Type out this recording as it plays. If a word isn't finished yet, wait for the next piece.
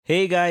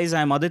Hey guys,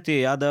 I'm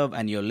Aditya Yadav,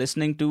 and you're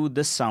listening to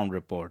The Sound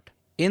Report.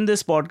 In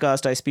this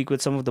podcast, I speak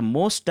with some of the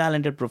most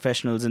talented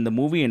professionals in the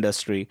movie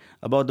industry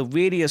about the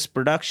various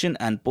production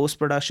and post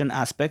production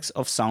aspects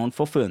of sound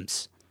for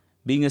films.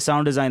 Being a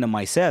sound designer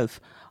myself,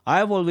 I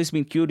have always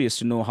been curious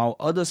to know how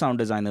other sound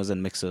designers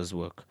and mixers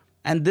work.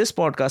 And this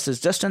podcast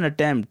is just an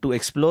attempt to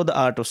explore the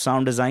art of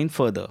sound design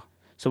further.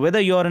 So, whether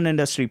you're an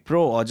industry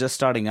pro or just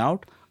starting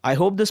out, I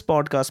hope this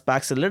podcast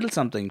packs a little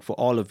something for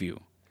all of you.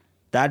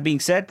 That being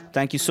said,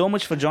 thank you so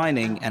much for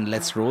joining, and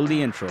let's roll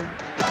the intro.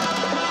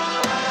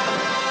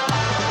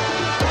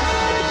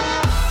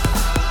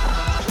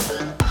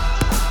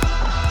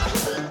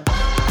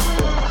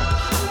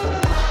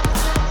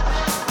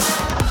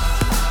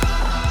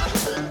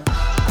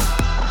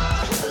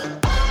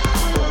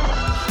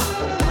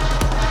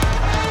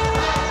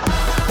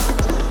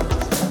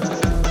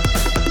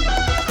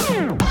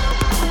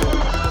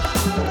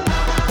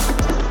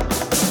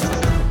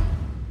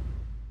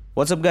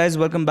 What's up, guys?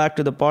 Welcome back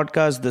to the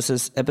podcast. This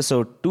is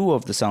episode 2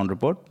 of the Sound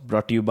Report,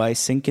 brought to you by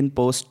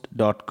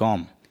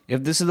syncandpost.com.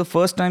 If this is the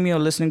first time you're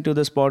listening to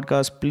this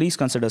podcast, please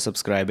consider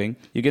subscribing.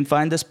 You can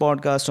find this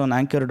podcast on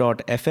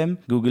anchor.fm,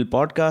 Google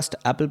Podcast,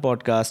 Apple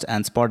Podcast,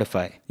 and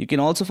Spotify. You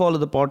can also follow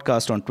the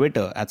podcast on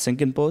Twitter at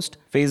syncandpost,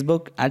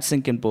 Facebook at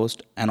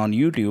syncandpost, and on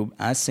YouTube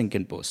as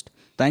syncandpost.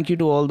 Thank you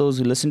to all those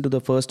who listened to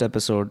the first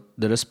episode.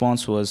 The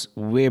response was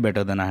way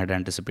better than I had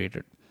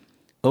anticipated.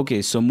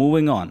 Okay, so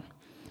moving on.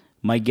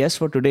 My guest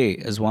for today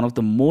is one of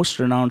the most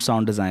renowned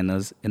sound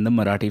designers in the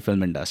Marathi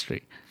film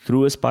industry.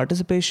 Through his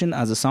participation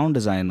as a sound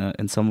designer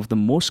in some of the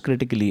most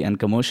critically and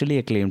commercially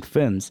acclaimed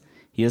films,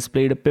 he has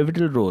played a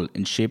pivotal role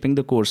in shaping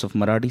the course of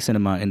Marathi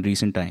cinema in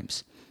recent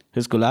times.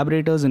 His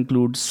collaborators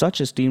include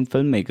such esteemed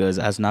filmmakers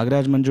as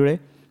Nagaraj Manjure,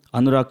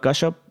 Anurag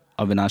Kashyap,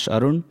 Avinash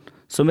Arun,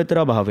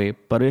 Sumitra Bhave,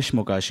 Paresh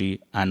Mokashi,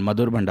 and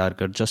Madhur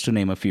Bhandarkar, just to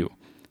name a few.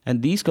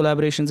 And these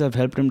collaborations have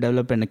helped him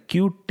develop an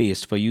acute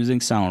taste for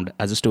using sound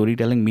as a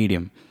storytelling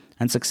medium,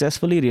 and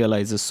successfully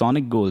realize the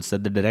sonic goals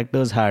that the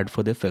directors had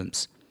for their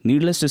films.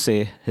 Needless to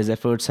say, his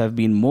efforts have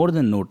been more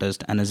than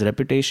noticed and his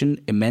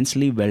reputation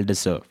immensely well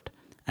deserved.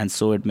 And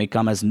so it may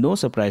come as no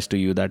surprise to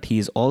you that he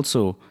is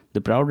also the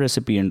proud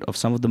recipient of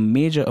some of the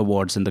major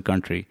awards in the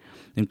country,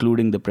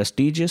 including the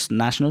prestigious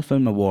National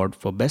Film Award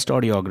for Best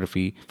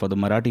Audiography for the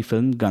Marathi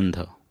film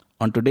Gandha.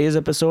 On today's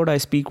episode, I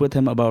speak with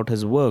him about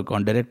his work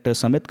on director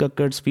Samit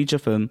Kakkar's feature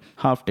film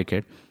Half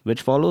Ticket,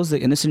 which follows the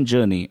innocent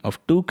journey of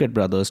two kid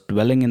brothers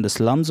dwelling in the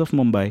slums of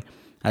Mumbai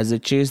as they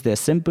chase their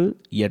simple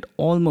yet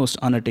almost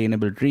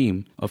unattainable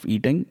dream of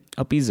eating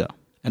a pizza.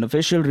 An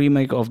official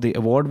remake of the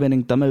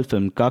award-winning Tamil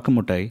film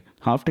Kakamuttai,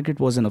 Half Ticket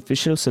was an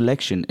official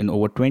selection in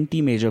over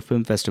 20 major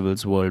film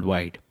festivals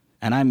worldwide.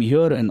 And I'm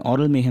here in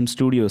Oral Mayhem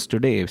Studios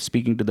today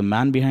speaking to the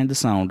man behind the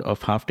sound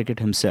of Half Ticket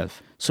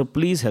himself. So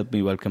please help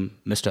me welcome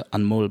Mr.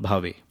 Anmol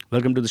Bhave.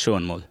 Welcome to the show,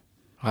 Anmol.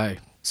 Hi.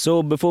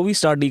 So before we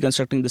start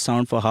deconstructing the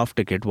sound for Half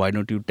Ticket, why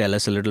don't you tell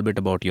us a little bit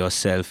about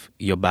yourself,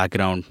 your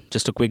background,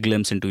 just a quick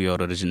glimpse into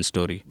your origin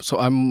story. So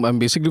I'm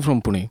basically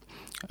from Pune,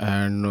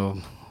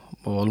 and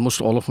almost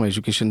all of my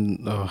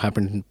education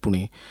happened in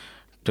Pune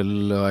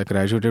till I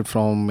graduated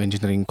from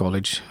engineering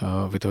college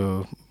with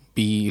a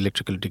BE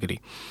electrical degree.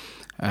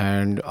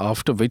 And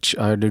after which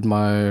I did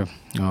my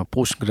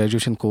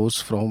post-graduation course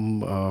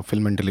from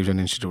Film and Television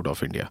Institute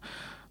of India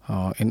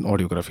in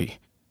audiography.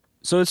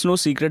 So it's no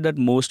secret that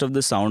most of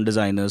the sound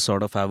designers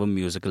sort of have a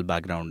musical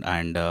background,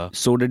 and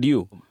so did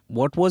you.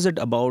 What was it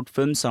about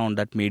film sound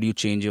that made you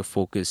change your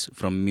focus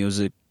from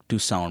music to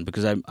sound?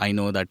 Because I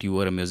know that you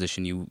were a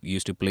musician, you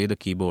used to play the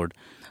keyboard.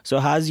 So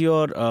has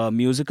your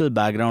musical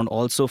background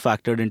also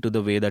factored into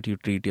the way that you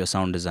treat your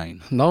sound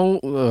design? Now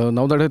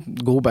that I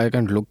go back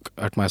and look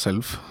at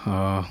myself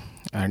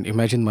and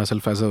imagine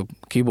myself as a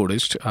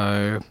keyboardist,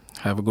 I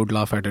have a good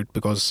laugh at it,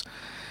 because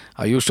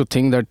I used to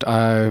think that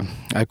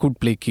I could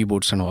play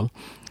keyboards and all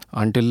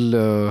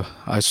until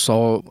I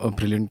saw a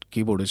brilliant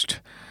keyboardist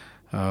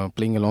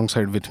playing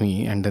alongside with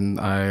me, and then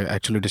I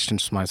actually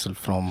distanced myself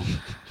from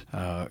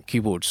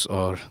keyboards,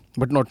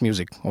 but not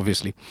music,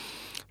 obviously.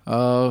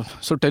 So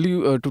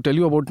to tell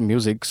you about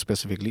music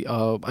specifically,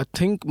 I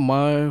think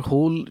my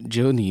whole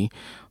journey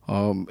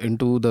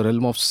into the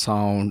realm of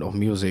sound of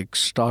music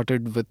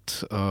started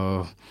with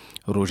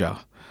Roja.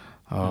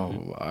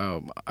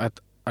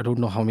 I don't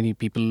know how many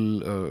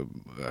people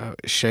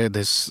share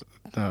this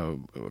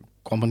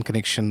common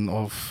connection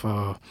of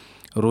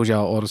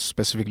Roja, or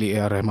specifically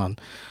A.R. Rahman.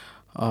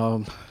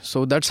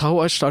 So that's how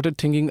I started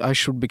thinking I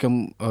should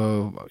become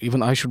a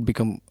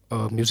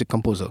music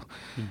composer.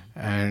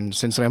 And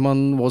since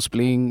Rahman was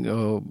playing,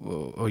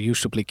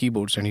 used to play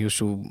keyboards, and he used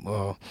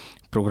to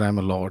program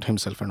a lot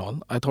himself and all,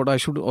 I thought I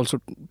should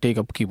also take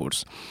up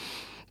keyboards.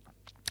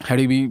 Had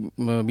he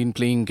been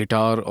playing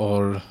guitar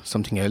or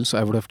something else,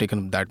 I would have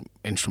taken up that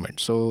instrument.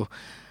 So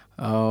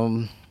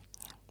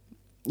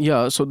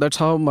so that's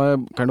how my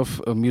kind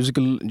of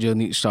musical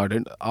journey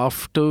started.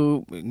 After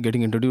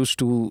getting introduced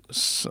to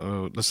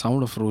the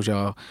sound of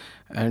Roja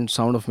and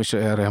sound of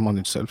Mr. A.R. Rahman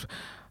itself,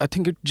 I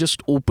think it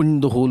just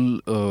opened the whole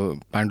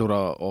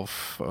Pandora of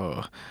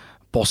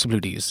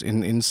possibilities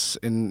in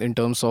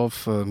terms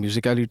of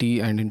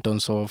musicality and in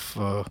terms of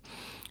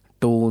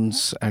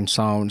tones and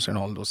sounds and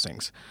all those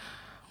things.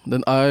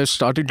 Then I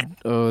started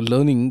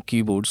learning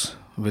keyboards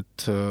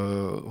with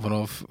one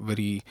of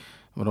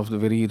the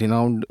very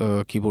renowned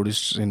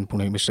keyboardists in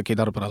Pune, Mr.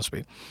 Kedar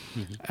Paraspe,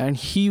 and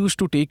he used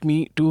to take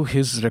me to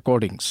his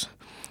recordings.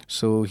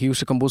 So he used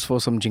to compose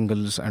for some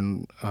jingles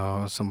and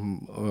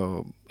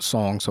some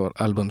songs or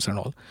albums and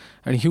all,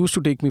 and he used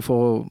to take me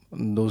for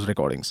those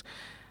recordings.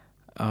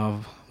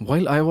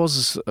 While I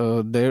was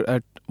there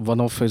at one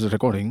of his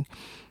recording,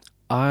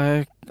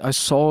 I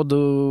saw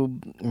the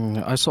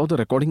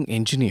recording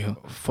engineer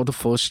for the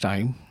first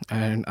time,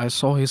 and I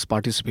saw his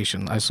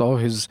participation. I saw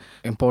his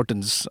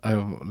importance.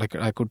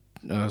 I could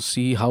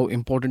see how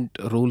important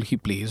a role he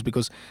plays,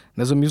 because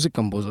there's a music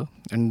composer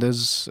and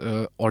there's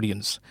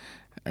audience,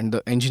 and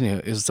the engineer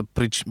is the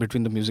bridge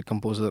between the music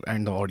composer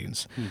and the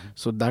audience.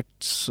 So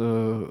that's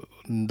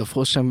the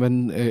first time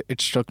when it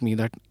struck me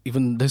that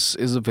even this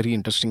is a very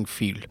interesting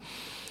field.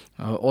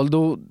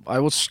 Although I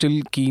was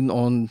still keen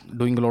on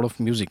doing a lot of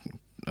music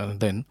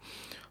then,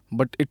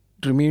 but it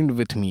remained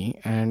with me,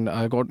 and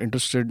I got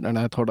interested, and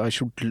I thought I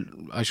should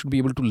be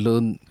able to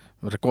learn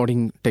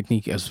recording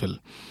technique as well,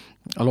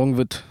 along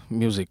with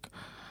music.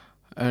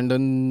 And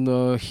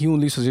then he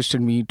only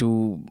suggested me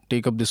to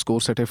take up this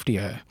course at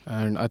FTI,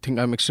 and I think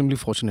I'm extremely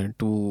fortunate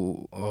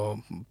to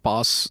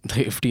pass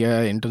the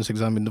FTI entrance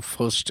exam in the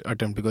first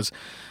attempt, because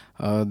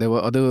there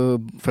were other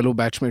fellow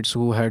batchmates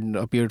who had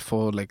appeared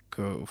for like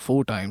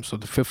 4 times, so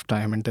the 5th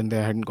time, and then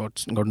they hadn't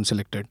gotten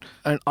selected.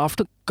 And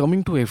after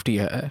coming to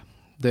FTI,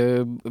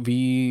 there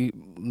we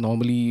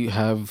normally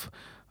have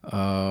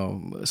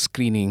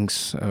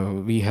screenings.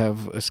 We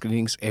have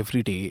screenings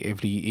every day,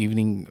 every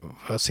evening,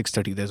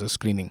 6:30. There's a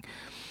screening,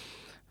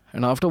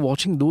 and after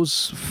watching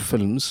those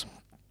films,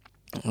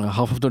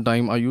 half of the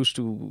time I used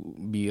to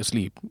be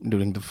asleep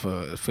during the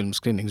film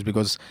screenings,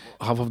 because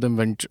half of them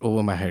went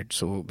over my head.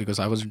 So because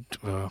I wasn't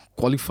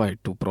qualified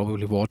to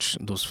probably watch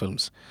those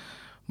films.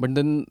 But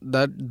then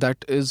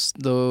that is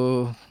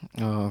the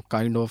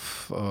kind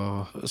of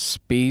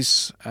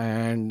space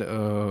and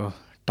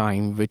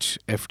time which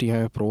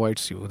FTI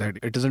provides you, that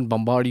it doesn't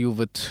bombard you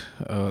with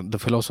the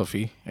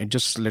philosophy. It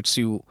just lets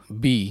you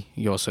be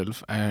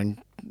yourself,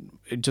 and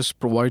it just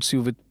provides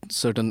you with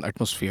certain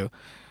atmosphere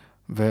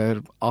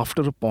where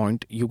after a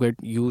point you get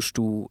used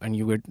to, and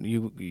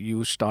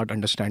you start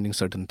understanding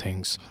certain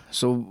things.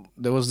 So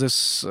there was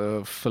this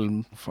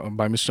film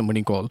by Mr.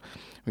 Manikal.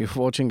 We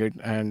were watching it,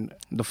 and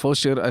the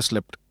first year I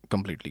slept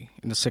completely.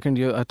 In the second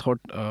year I thought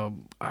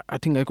I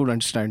think I could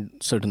understand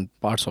certain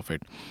parts of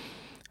it,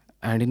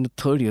 and in the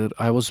third year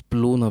I was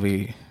blown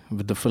away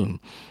with the film.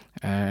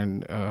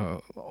 And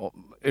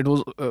it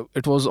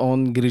was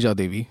on Girija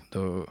Devi,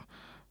 the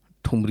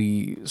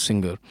Thumri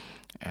singer,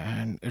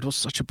 and it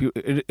was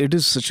it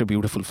is such a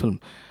beautiful film.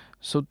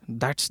 So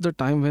that's the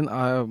time when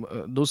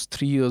those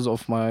 3 years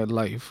of my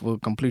life were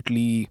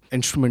completely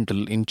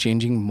instrumental in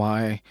changing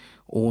my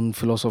own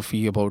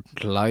philosophy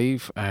about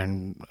life,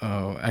 and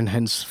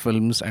hence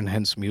films, and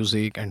hence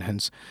music, and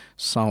hence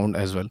sound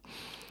as well.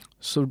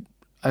 So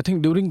I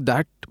think during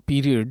that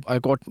period I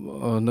got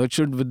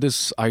nurtured with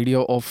this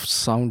idea of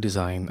sound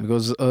design,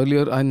 because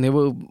earlier I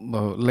never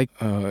like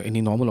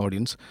any normal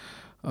audience.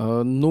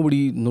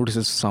 Nobody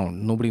notices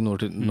sound. Nobody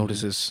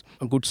notices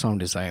a good sound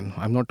design.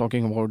 I'm not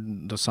talking about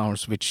the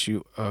sounds which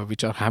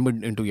are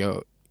hammered into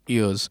your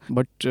ears,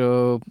 but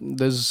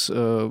there's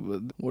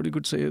what you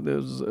could say.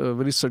 There's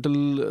very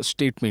subtle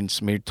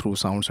statements made through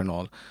sounds and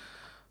all,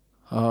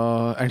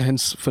 and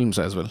hence films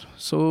as well.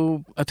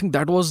 So I think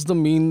that was the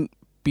main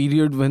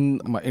period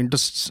when my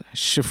interests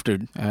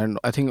shifted, and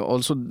I think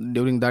also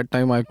during that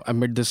time I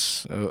met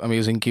this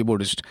amazing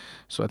keyboardist.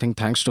 So I think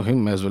thanks to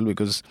him as well,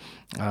 because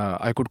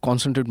I could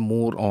concentrate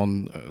more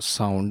on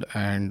sound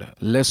and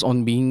less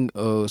on being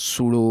a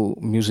pseudo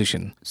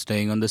musician.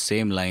 Staying on the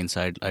same lines,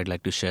 I'd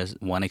like to share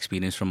one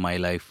experience from my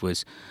life.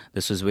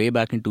 This was way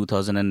back in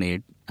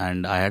 2008,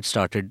 and I had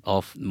started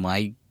off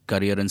my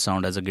career in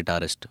sound as a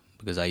guitarist,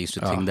 because I used to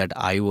think that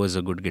I was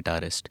a good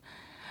guitarist.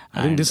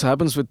 I think this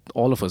happens with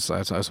all of us,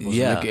 I suppose.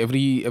 Yeah. Like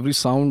every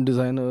sound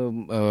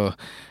designer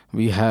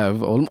we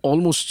have,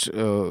 almost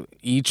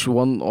each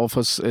one of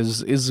us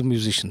is a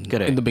musician.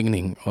 Correct. In the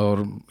beginning,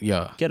 or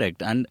yeah.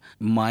 Correct. And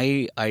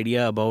my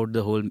idea about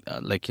the whole,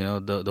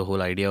 the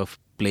whole idea of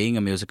playing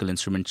a musical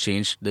instrument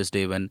changed this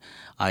day when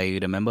I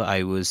remember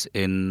I was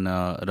in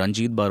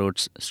Ranjit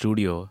Barot's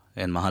studio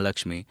in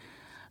Mahalakshmi,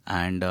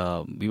 and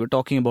we were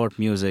talking about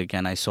music,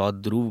 and I saw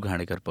Dhruv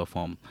Ghanekar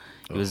perform.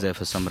 He was there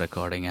for some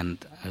recording,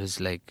 and I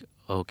was like,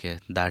 okay,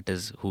 that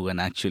is who an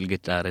actual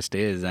guitarist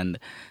is. And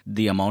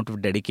the amount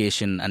of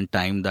dedication and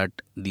time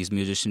that these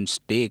musicians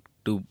take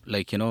to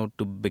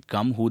to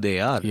become who they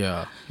are,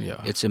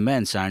 it's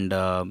immense. And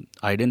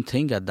I didn't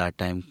think at that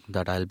time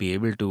that I'll be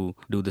able to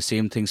do the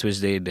same things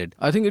which they did.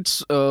 I think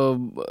it's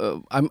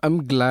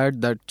I'm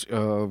glad that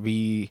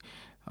we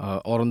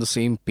are on the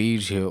same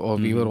page here, or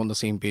we were on the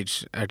same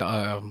page at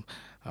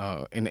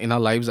in our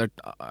lives at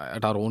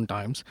our own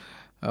times.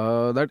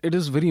 That it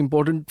is very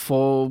important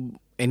for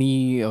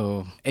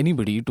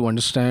anybody to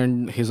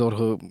understand his or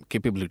her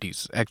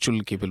capabilities,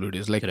 actual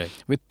capabilities. Like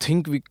Correct. we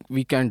think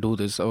we can do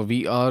this, or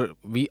we are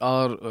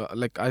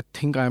like, I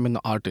think I'm an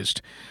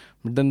artist.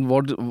 But then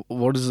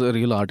what is a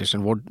real artist,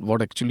 and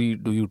what actually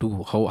do you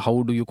do?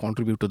 How do you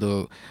contribute to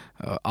the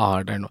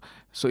art? And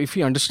so if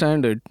you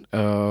understand it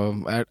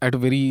at a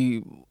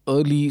very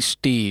early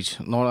stage,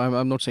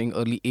 I'm not saying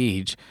early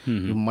age,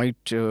 you might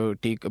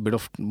take a bit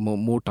of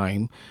more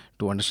time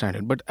to understand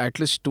it, but at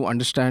least to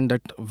understand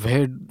that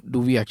where do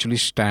we actually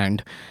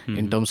stand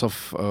in terms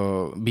of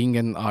being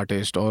an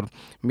artist, or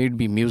may it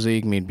be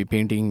music, may it be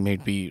painting, may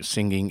it be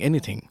singing,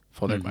 anything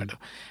for that matter.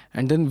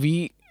 And then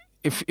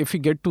if we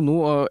get to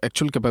know our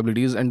actual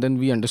capabilities, and then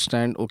we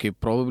understand, okay,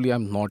 probably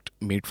I'm not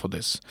made for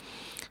this.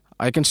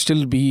 I can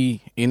still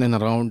be in and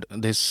around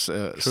this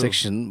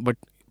section, but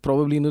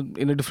probably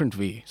in a different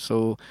way.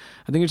 So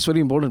I think it's very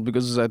important,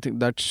 because I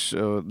think that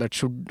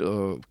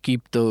should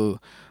keep the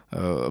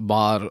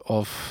bar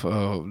of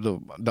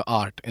the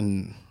art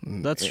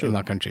That's true. in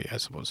our country, I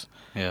suppose.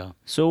 Yeah.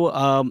 So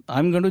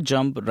I'm going to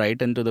jump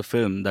right into the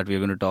film that we're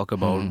going to talk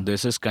about.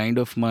 This is kind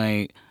of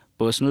my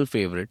personal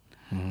favorite.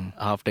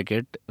 Half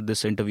Ticket.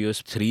 This interview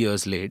is 3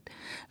 years late,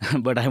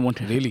 but I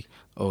wanted. Really?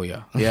 Oh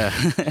yeah. Yeah.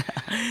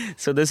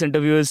 So this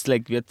interview is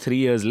like, we're 3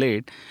 years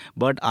late,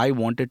 but I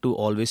wanted to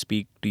always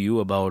speak to you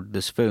about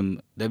this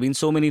film. There have been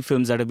so many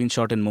films that have been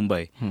shot in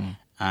Mumbai,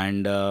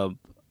 and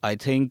I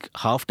think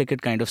Half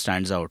Ticket kind of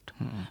stands out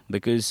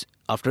because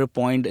after a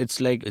point,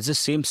 it's like, it's the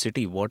same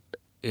city. What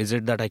is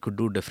it that I could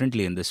do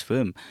differently in this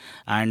film?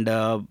 And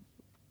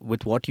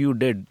with what you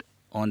did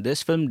on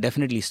this film,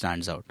 definitely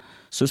stands out.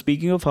 So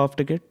speaking of Half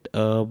Ticket,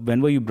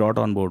 when were you brought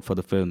on board for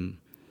the film?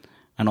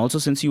 And also,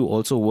 since you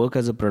also work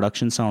as a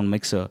production sound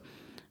mixer,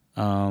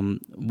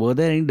 were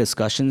there any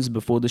discussions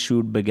before the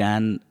shoot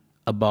began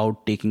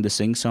about taking the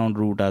sing sound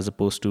route as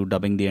opposed to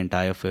dubbing the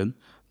entire film?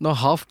 Now,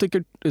 Half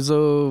Ticket is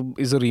a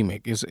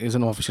remake, is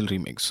an official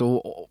remake.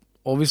 So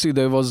obviously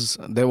there was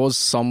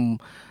some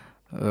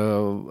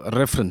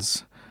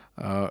reference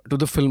to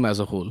the film as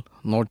a whole,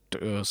 not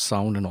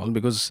sound and all,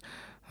 because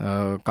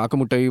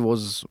Kakamuttai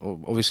was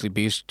obviously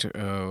based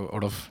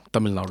out of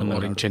Tamil Nadu,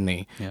 or in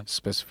Chennai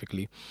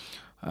specifically.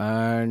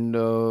 And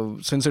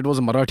since it was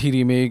a Marathi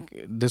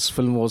remake, this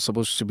film was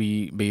supposed to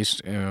be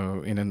based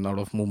in and out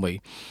of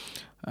Mumbai.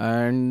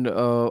 And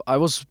I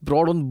was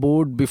brought on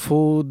board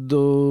before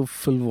the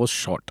film was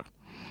shot.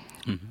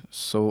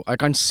 So I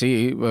can't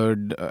say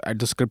at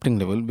the scripting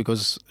level,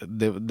 because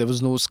there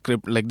was no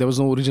script, like there was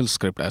no original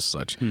script as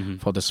such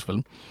for this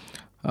film.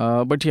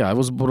 But yeah, I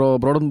was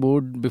brought on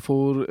board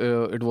before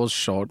it was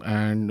shot,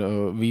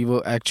 and we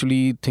were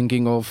actually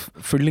thinking of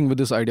fiddling with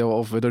this idea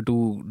of whether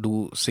to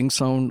do sing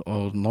sound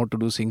or not to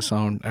do sing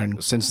sound.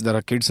 And since there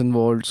are kids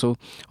involved, so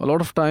a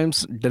lot of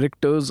times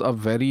directors are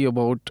very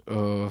about,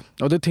 or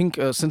they think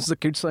since the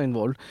kids are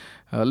involved,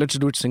 let's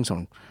do it sing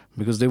sound,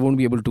 because they won't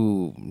be able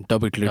to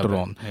dub it later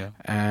on.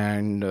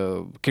 And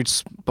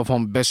kids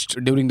perform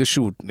best during the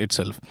shoot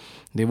itself.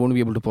 They won't be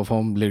able to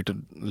perform later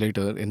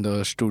in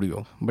the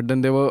studio. But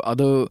then there were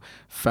other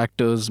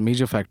factors,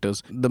 major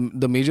factors.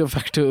 The major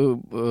factor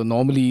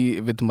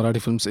normally with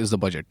Marathi films is the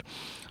budget.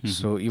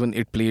 So even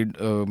it played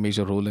a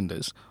major role in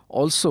this.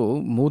 Also,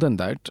 more than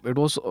that, it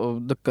was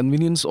the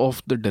convenience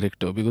of the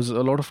director, because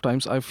a lot of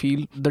times I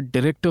feel the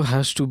director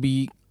has to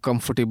be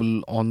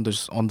comfortable on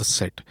the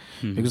set,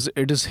 because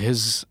it is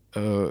his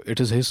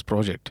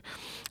project.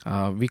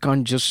 We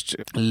can't just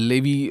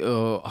levy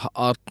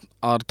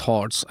our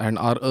thoughts and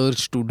our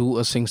urge to do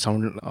a sing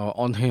sound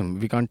on him.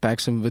 We can't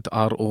tax him with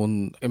our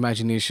own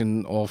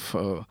imagination of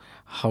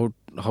how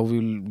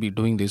we'll be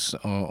doing this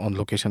on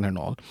location and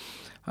all.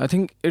 I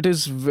think it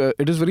is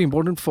very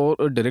important for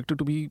a director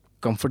to be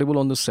comfortable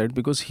on the set,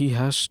 because he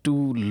has to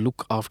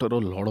look after a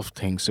lot of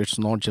things. It's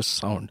not just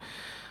sound.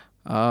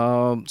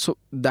 So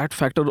that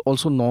factor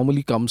also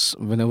normally comes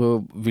whenever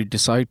we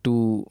decide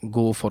to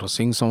go for a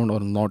sing sound or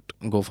not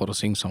go for a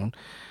sing sound.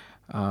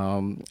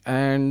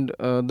 And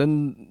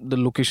then the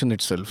location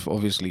itself,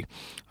 obviously.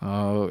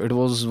 It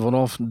was one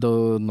of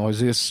the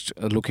noisiest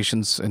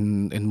locations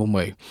in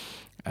Mumbai.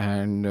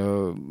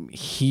 And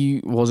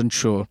he wasn't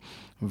sure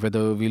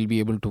whether we'll be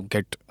able to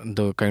get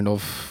the kind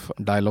of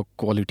dialogue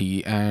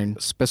quality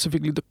and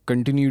specifically the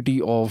continuity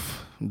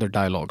of the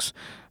dialogues,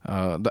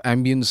 the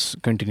ambience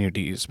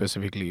continuity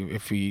specifically.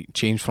 If we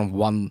change from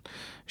one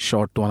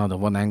shot to another,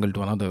 one angle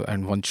to another,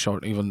 and one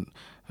shot, even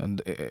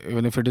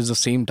if it is the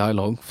same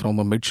dialogue from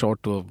a mid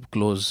shot to a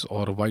close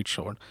or a wide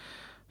shot.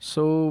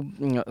 So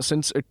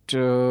since it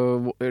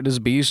is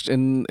based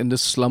in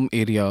this slum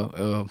area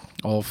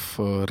of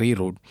Ray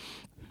Road,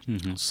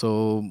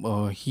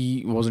 so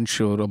he wasn't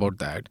sure about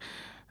that.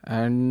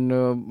 And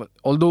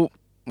although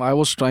I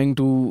was trying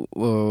to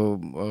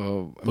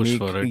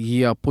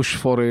push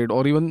for it,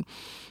 or even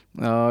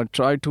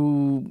try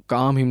to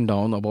calm him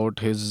down about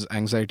his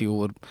anxiety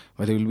over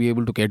whether he'll be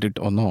able to get it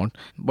or not.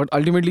 But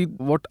ultimately,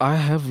 what I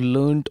have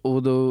learned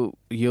over the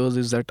years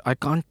is that I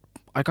can't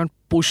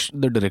push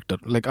the director.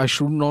 Like, I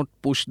should not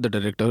push the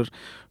director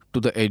to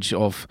the edge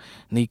of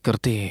नहीं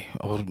करते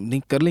और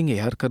नहीं कर लेंगे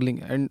यार कर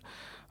लेंगे, and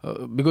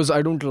because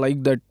I don't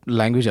like that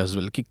language as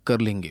well कि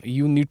कर लेंगे.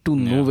 You need to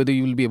know whether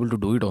you will be able to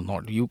do it or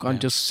not. You can't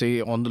just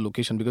say on the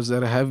location, because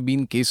there have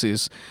been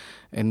cases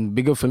in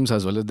bigger films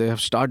as well. They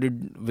have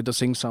started with a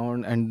sing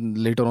sound and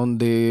later on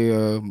they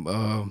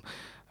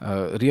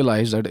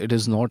realized that it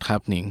is not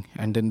happening,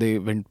 and then they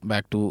went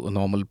back to a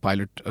normal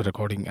pilot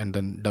recording and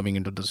then dubbing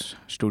into the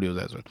studios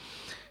as well.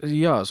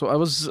 Yeah, so I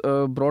was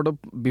brought up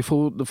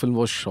before the film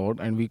was shot,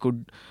 and we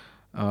could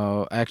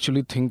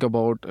actually think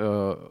about.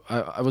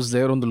 I was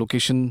there on the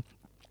location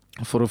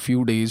for a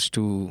few days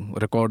to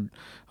record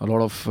a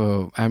lot of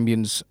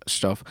ambience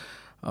stuff.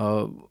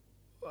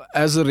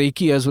 As a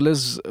Reiki, as well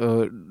as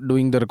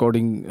doing the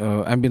recording,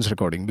 ambience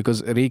recording,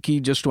 because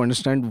Reiki, just to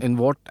understand in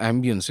what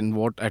ambience, in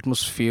what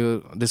atmosphere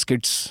these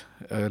kids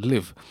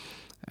live.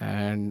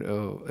 And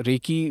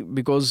Reiki,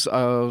 because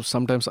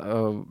sometimes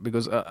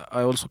because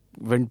I also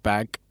went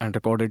back and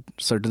recorded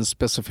certain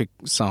specific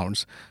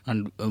sounds.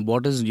 And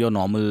what is your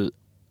normal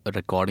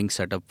recording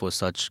setup for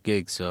such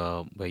gigs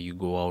where you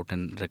go out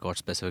and record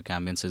specific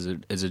ambience?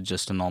 Is it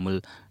just a normal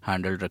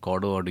handheld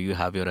recorder, or do you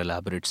have your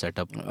elaborate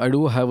setup? I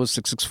do have a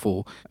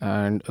 664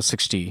 and a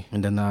 60,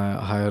 and then I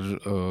hire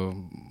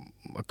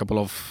a couple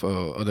of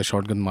other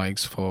shotgun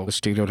mics for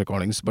stereo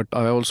recordings, but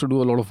I also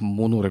do a lot of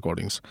mono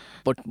recordings.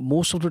 But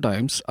most of the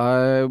times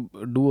I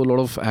do a lot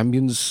of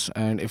ambience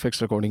and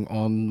effects recording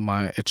on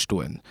my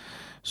H2N.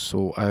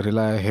 So I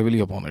rely heavily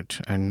upon it,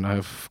 and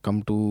I've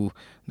come to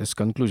this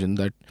conclusion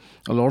that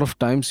a lot of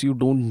times you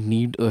don't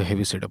need a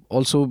heavy setup.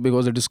 Also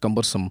because it is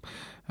cumbersome,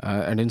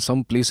 and in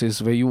some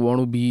places where you want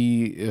to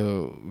be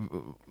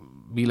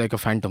like a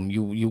phantom,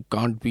 you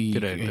can't be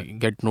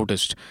get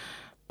noticed.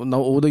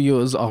 Now over the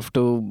years,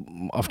 after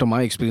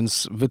my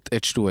experience with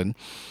H2N,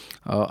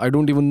 I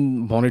don't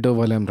even monitor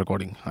while I'm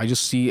recording. I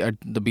just see at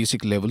the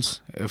basic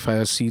levels. If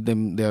I see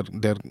them, they're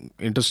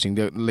interesting.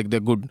 They're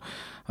good.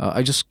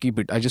 I just keep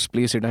it. I just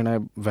place it and I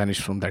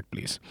vanish from that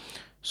place.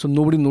 So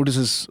nobody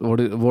notices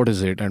what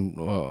is it, and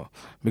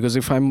because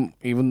if I'm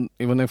even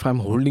if I'm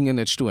holding an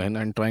H2N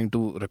and trying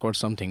to record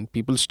something,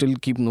 people still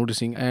keep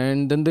noticing,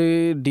 and then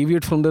they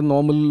deviate from the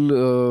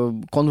normal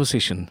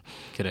conversation.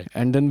 Correct.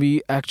 And then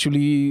we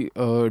actually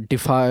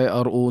defy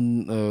our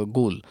own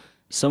goal.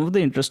 Some of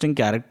the interesting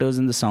characters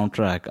in the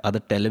soundtrack are the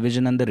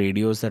television and the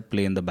radios that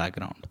play in the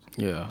background.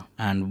 Yeah.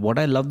 And what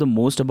I love the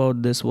most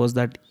about this was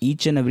that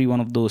each and every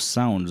one of those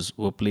sounds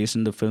were placed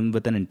in the film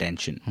with an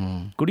intention.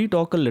 Could you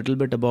talk a little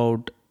bit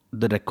about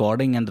the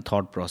recording and the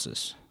thought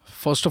process?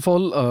 First of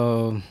all,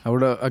 I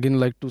would again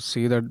like to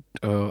say that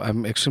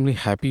I'm extremely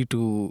happy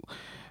to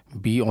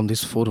be on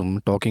this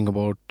forum talking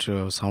about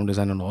sound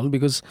design and all,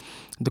 because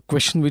the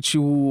question which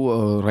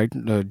you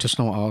just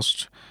now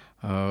asked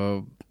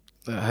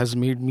has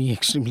made me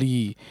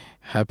extremely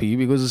happy,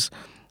 because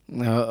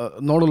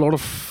not a lot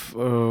of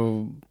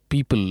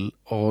people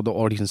or the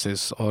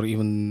audiences or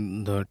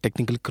even the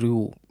technical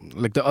crew,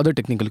 like the other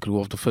technical crew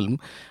of the film,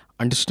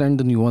 understand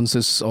the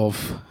nuances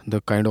of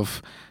the kind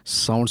of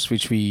sounds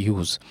which we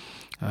use.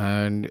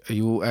 And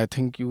I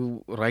think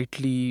you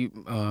rightly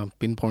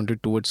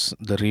pinpointed towards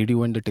the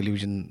radio and the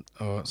television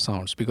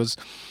sounds, because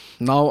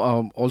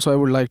now also I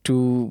would like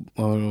to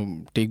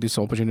take this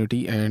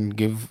opportunity and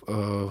give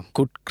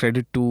good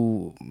credit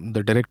to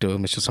the director,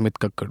 Mr. Samit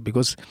Kakkar,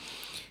 because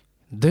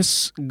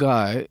this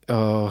guy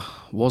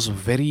was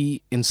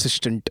very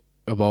insistent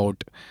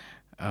about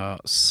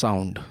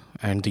sound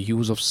and the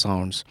use of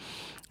sounds.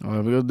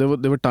 Because there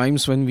were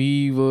times when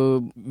we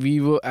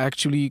were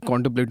actually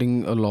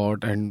contemplating a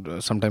lot,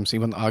 and sometimes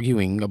even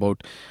arguing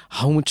about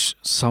how much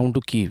sound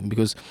to keep,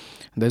 because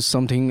there's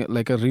something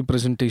like a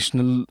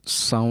representational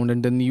sound,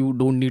 and then you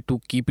don't need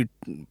to keep it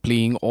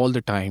playing all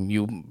the time.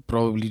 You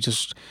probably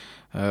just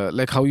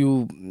like how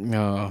you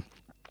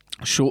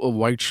show a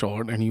wide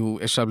shot and you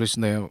establish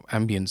the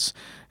ambience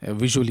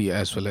visually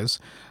as well as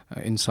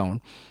in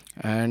sound.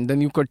 And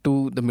then you cut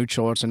to the mid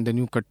shots, and then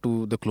you cut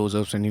to the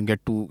close-ups, and you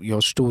get to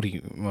your story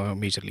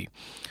majorly.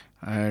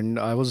 And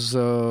I was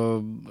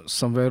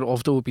somewhere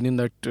of the opinion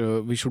that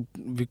we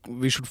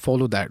should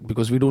follow that,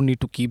 because we don't need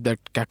to keep that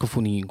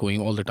cacophony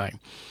going all the time.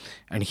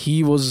 And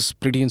he was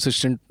pretty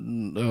insistent.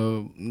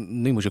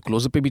 नहीं, मुझे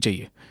close-up पे भी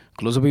चाहिए.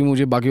 Close-up पे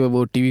मुझे बाकी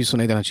वो TV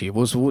सुनाई देना चाहिए.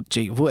 वो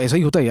चाहिए. वो ऐसा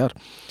ही होता है यार.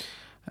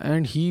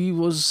 And he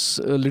was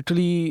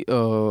literally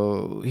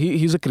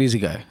he's a crazy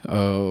guy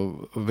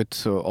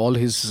with all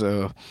his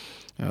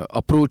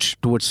approach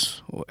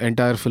towards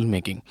entire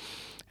filmmaking,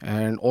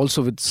 and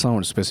also with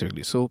sound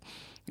specifically. So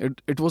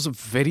it was a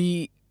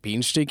very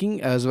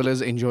painstaking as well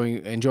as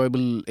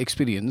enjoyable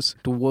experience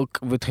to work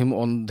with him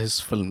on this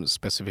film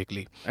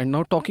specifically. And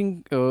now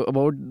talking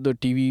about the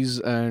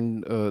TVs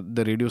and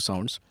the radio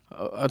sounds,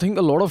 I think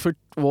a lot of it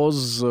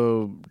was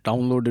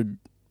downloaded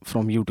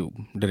from YouTube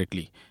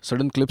directly.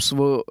 Certain clips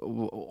were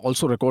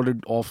also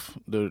recorded off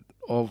a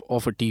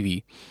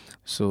TV.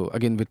 So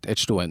again with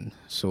H2N,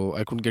 so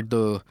I could get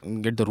the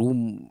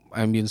room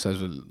ambience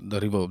as well, the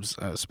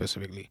reverbs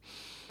specifically.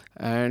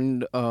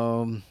 And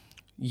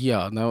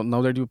Yeah,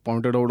 now that you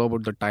pointed out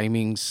about the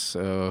timings,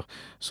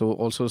 so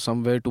also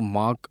somewhere to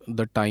mark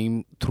the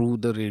time through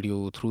the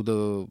radio, through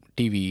the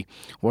TV,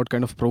 what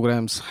kind of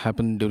programs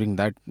happen during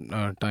that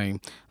time.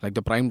 Like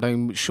the prime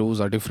time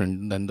shows are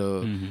different than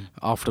the Hmm.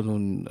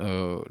 afternoon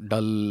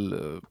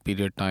dull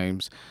period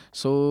times.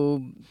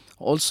 So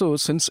also,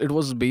 since it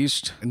was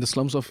based in the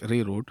slums of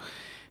Railroad,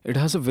 it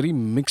has a very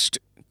mixed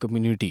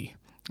community,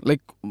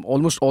 like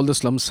almost all the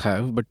slums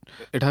have, but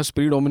it has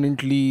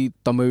predominantly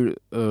Tamil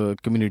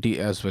community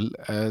as well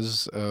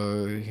as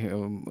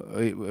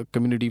a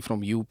community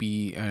from UP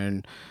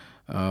and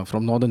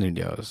from northern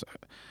India.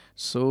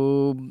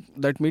 So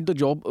that made the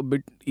job a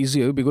bit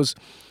easier because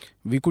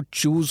we could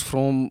choose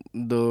from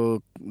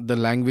the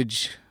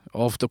language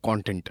of the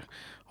content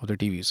of the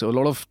TV. So a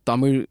lot of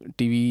Tamil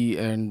TV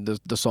and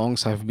the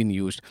songs have been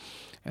used.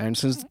 And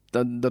since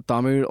the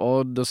Tamil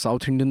or the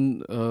South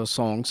Indian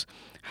songs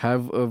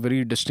have a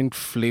very distinct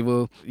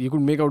flavor, you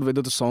could make out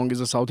whether the song is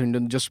a South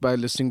Indian just by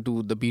listening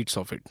to the beats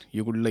of it.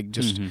 You could like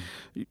just Hmm.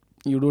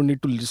 you don't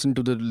need to listen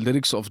to the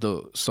lyrics of the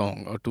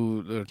song or to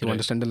Right.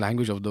 understand the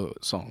language of the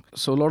song.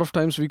 So a lot of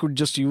times we could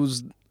just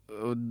use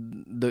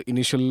the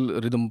initial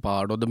rhythm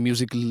part or the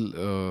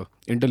musical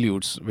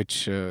interludes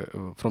which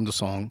from the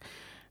song,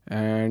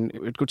 and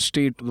it could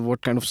state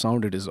what kind of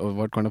sound it is or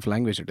what kind of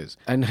language it is,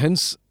 and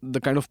hence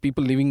the kind of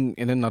people living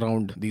in and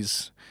around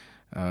these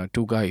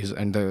two guys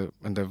and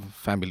the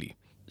family.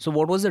 So,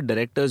 what was the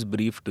director's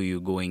brief to you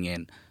going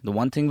in? The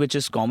one thing which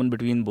is common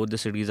between both the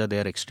cities are they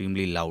are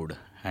extremely loud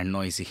and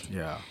noisy.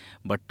 Yeah.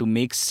 But to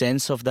make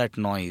sense of that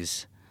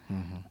noise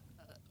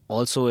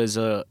also is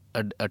a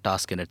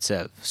task in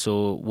itself.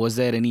 So, was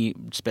there any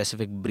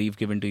specific brief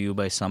given to you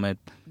by Sumit?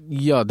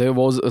 Yeah, there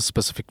was a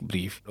specific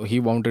brief.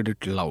 He wanted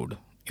it loud.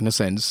 In a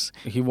sense,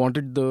 he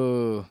wanted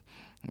the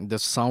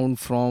sound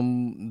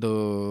from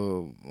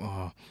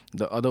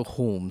the other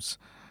homes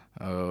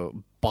uh,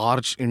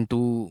 barge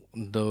into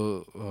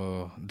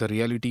the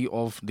reality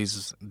of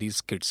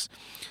these kids.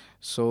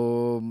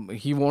 So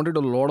he wanted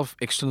a lot of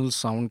external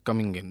sound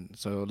coming in.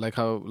 So like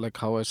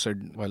how I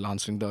said while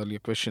answering the earlier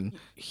question,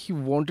 he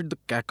wanted the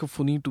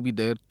cacophony to be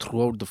there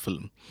throughout the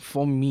film.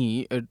 For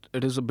me,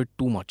 it is a bit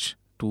too much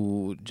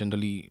to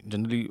generally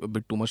a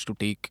bit too much to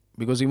take,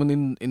 because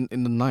even in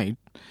the night,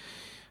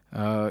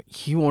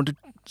 he wanted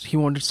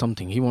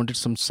something. He wanted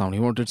some sound. He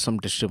wanted some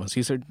disturbance.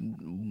 He said,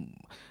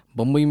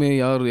 "Bombay में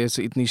यार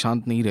ऐसे इतनी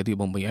शांत नहीं रहती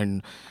Bombay."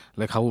 And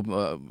like how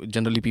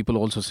generally people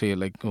also say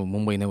like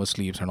Mumbai never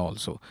sleeps and all.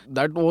 So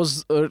that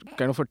was a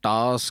kind of a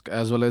task,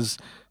 as well as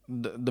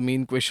the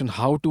main question: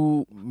 how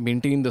to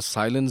maintain the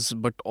silence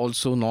but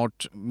also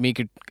not make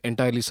it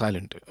entirely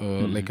silent,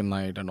 like a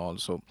night and all.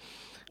 So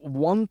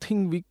one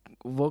thing we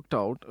worked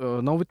out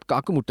now with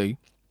Kakamutai.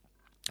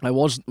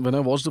 When I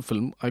watched the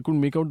film, I could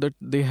make out that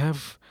they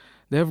have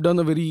done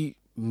a very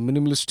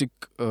minimalistic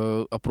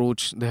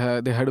approach. They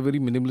had a very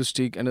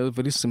minimalistic and a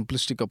very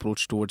simplistic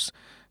approach towards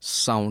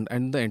sound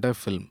and the entire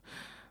film.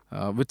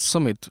 With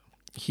Samit,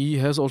 he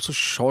has also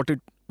shot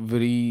it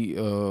very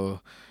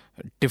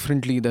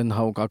differently than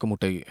how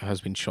Kakamutai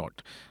has been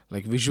shot.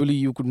 Like visually,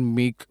 you could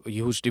make a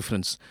huge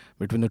difference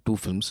between the two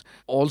films.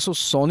 Also,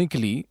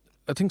 sonically,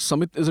 I think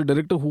Samit is a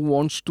director who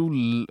wants to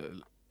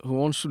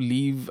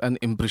leave an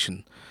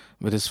impression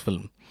with his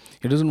film.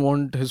 He doesn't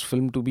want his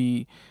film to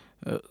be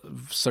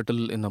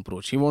subtle in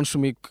approach. He wants to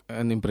make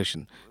an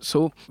impression.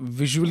 So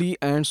visually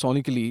and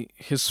sonically,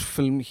 his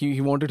film, he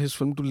wanted his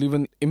film to leave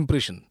an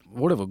impression,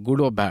 whatever, good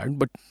or bad,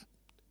 but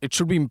it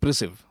should be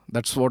impressive.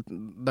 I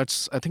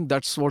think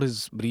that's what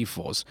his brief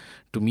was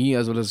to me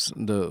as well as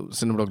the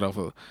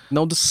cinematographer.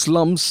 Now the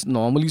slums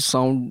normally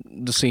sound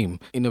the same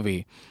in a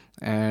way,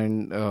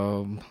 and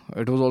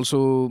it was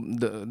also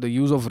the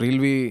use of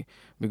railway,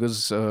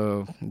 because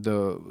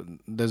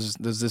there's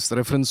this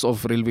reference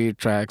of railway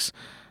tracks,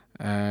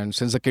 and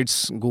since the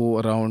kids go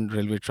around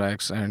railway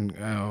tracks and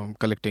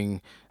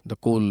collecting the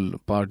coal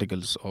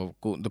particles or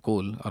the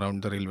coal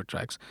around the railway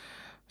tracks,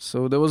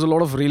 so there was a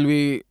lot of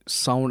railway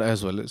sound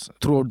as well as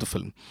throughout the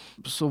film.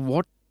 So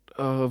what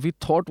we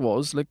thought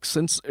was, like,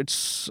 since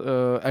it's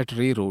at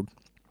Ray Road,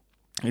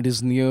 it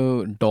is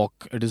near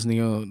dock, it is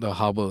near the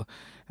harbor,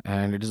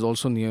 and it is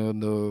also near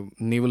the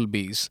naval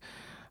base.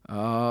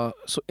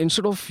 So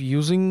instead of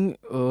using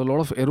a lot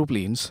of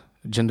aeroplanes,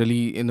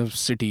 generally in a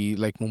city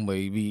like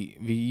Mumbai,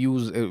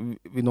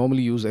 we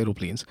normally use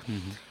aeroplanes.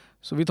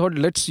 So we thought,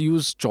 let's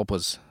use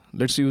choppers.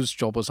 Let's use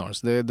chopper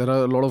sounds. There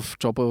are a lot of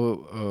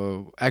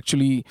chopper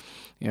actually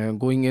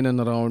going in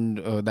and around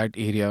that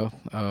area.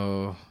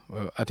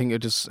 I think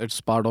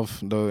it's part of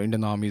the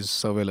Indian Army's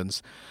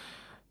surveillance.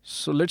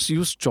 So let's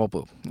use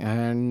chopper.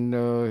 And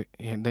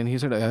then he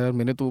said, यार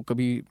मैंने तो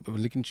कभी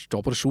लेकिन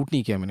chopper shoot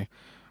नहीं किया मैंने.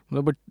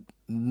 But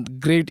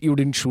great you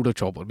didn't shoot a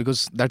chopper,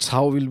 because that's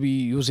how we'll be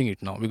using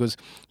it now, because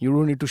you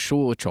don't need to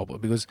show a chopper,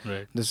 because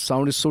Right. the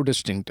sound is so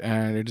distinct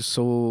and it is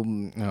so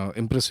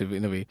impressive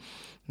in a way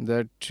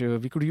that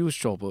we could use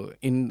chopper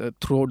in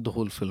throughout the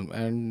whole film,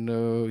 and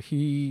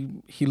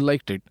he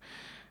liked it,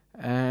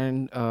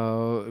 and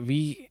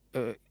we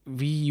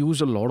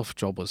used a lot of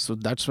choppers. So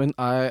that's when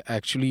I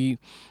actually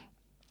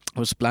I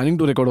was planning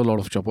to record a lot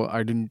of chopper.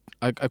 I didn't.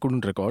 I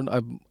couldn't record.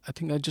 I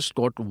think I just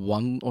got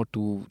one or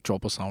two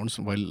chopper sounds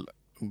while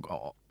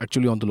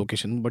actually on the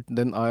location. But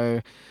then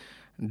I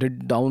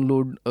did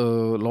download a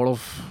lot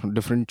of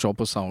different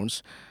chopper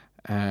sounds,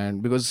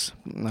 and because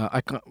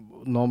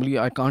normally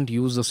I can't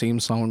use the same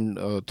sound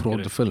throughout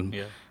the Correct. film,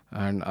 Yeah.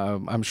 and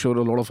I'm sure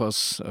a lot of us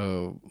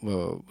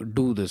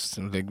do this.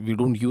 Like we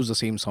don't use the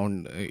same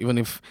sound even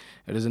if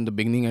it is in the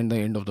beginning and the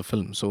end of the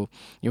film. So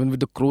even with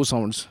the crow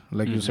sounds,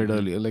 like you said Mm-hmm.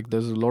 earlier, like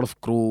there's a lot of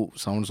crow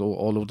sounds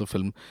all over the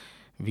film.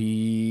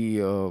 Me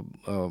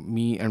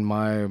and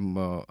my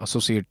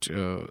associate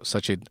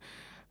Sachid,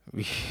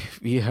 we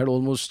we had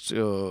almost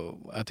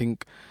I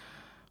think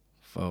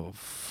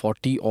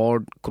 40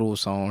 odd crow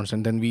sounds,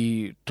 and then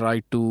we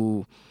tried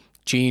to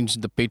change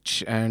the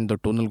pitch and the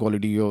tonal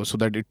quality so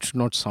that it should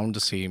not sound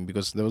the same,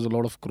 because there was a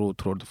lot of crow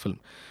throughout the film.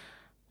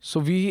 So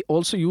we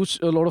also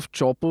used a lot of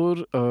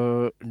chopper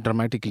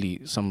dramatically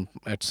some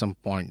at some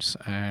points,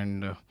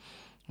 and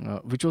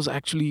which was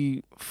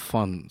actually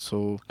fun.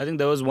 So I think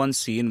there was one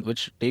scene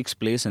which takes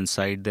place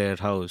inside their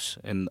house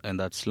in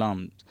that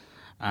slum,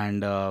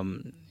 and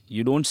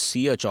you don't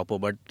see a chopper,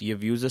 but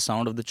you've used the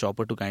sound of the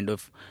chopper to kind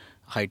of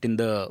heighten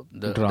the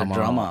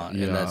drama in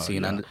that yeah,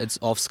 scene, yeah, and it's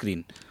off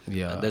screen.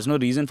 yeah. There's no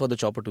reason for the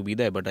chopper to be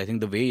there, but I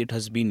think the way it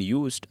has been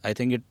used, I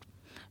think it,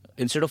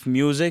 instead of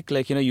music,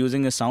 like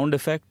using a sound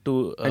effect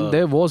to. And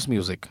there was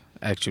music,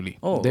 actually.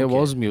 Oh, There okay.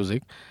 was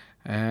music,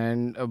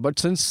 and but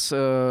since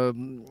the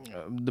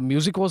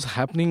music was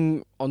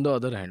happening on the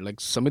other hand, like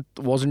Samit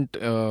wasn't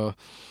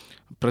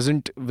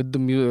present with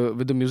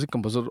with the music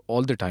composer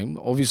all the time.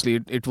 Obviously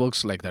it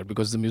works like that,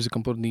 because the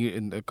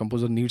the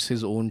composer needs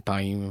his own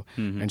time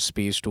Hmm. and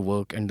space to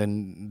work, and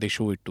then they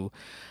show it to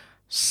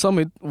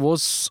Samit.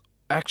 Was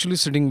actually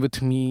sitting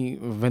with me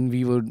when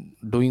we were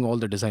doing all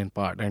the design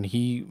part, and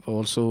he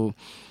also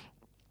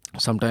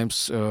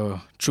sometimes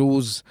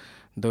chose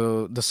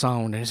the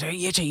sound and say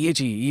ye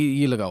chahiye,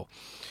 ye lagao.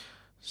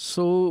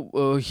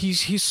 So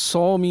he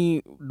saw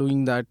me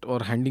doing that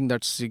or handling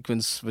that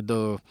sequence with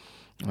the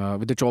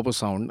chopper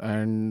sound,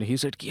 and he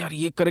said कि यार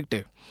ये correct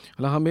है.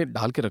 बोला हाँ मैं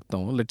डाल के रखता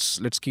हूँ.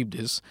 Let's keep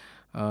this.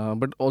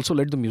 But also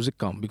let the music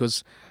come,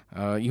 because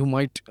you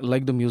might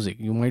like the music.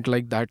 You might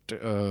like that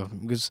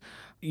because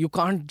you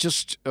can't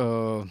just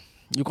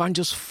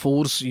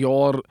force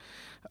your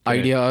Correct.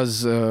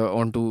 ideas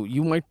onto.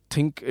 You might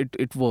think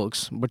it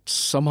works, but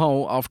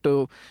somehow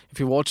after, if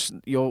you watch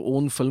your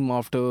own film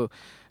after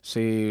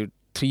say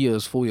 3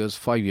 years, 4 years,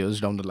 5 years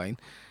down the line,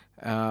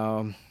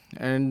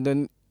 and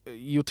then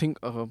you think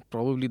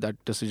probably that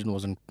decision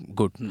wasn't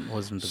good,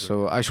 Wasn't a good.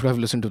 so I should have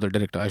listened to the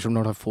director. I should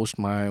not have forced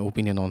my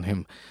opinion on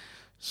him.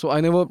 So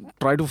I never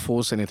try to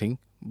force anything,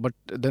 but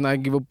then I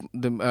give up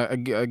them. I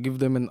give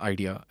them an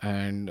idea,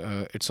 and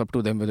it's up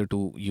to them whether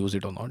to use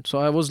it or not. So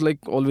I was like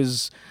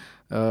always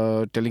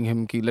telling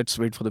him कि let's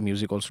wait for the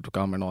music also to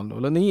come and all.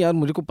 बोला नहीं यार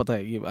मुझे को पता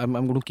है I'm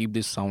going to keep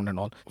this sound and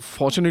all.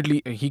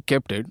 Fortunately, he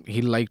kept it.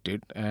 He liked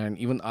it, and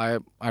even I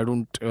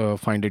don't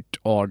find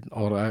it odd,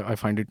 or I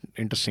find it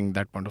interesting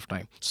that point of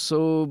time. So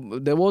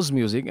there was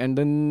music, and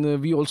then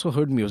we also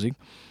heard music.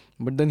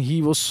 But then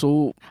he was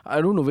so,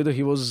 I don't know whether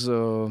he was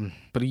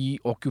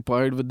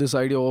preoccupied with this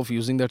idea of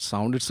using that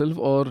sound itself,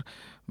 or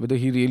whether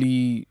he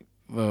really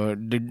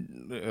did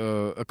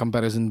a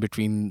comparison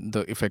between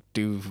the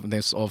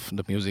effectiveness of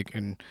the music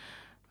and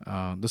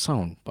the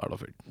sound part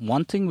of it.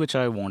 One thing which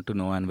I want to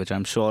know, and which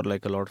I'm sure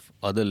like a lot of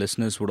other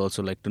listeners would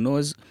also like to know,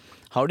 is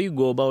how do you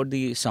go about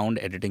the sound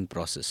editing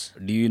process?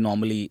 Do you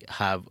normally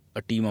have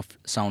a team of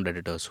sound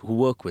editors who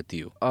work with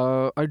you?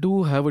 I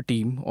do have a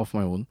team of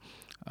my own.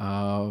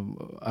 Uh,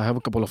 I have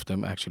a couple of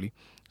them actually.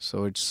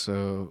 So it's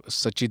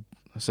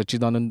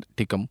Sachidanand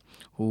Tikam,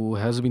 who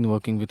has been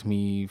working with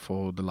me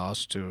for the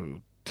last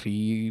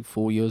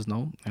 3-4 years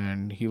now,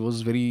 and he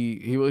was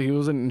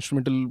an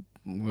instrumental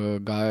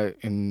guy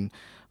in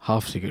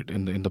Half Ticket,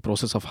 in the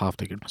process of Half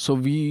Ticket. So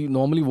we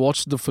normally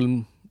watch the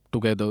film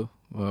together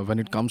when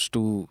it comes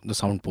to the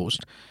sound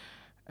post,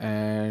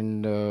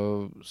 and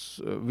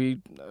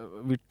we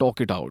talk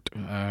it out,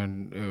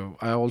 and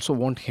I also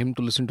want him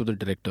to listen to the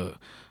director,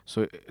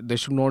 so there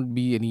should not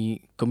be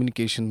any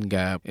communication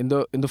gap in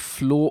the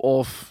flow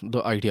of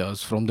the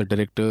ideas from the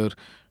director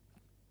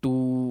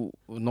to,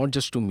 not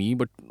just to me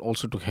but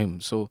also to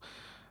him. So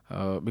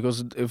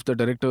because if the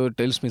director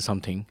tells me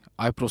something,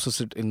 I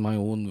process it in my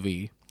own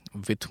way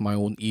with my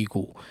own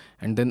ego,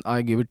 and then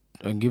I give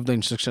the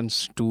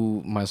instructions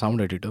to my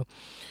sound editor.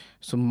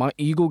 So my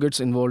ego gets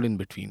involved in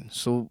between.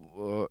 So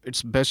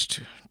it's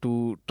best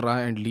to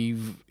try and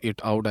leave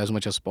it out as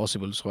much as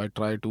possible. So I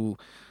try to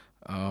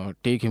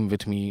take him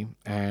with me,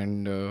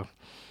 and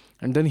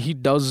then he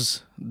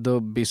does the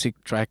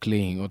basic track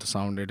laying or the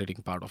sound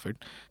editing part of it,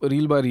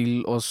 reel by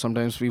reel, or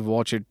sometimes we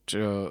watch it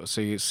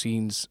say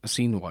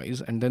scene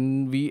wise, and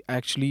then we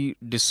actually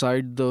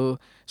decide the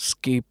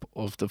scape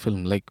of the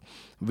film, like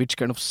which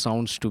kind of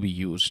sounds to be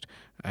used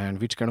and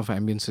which kind of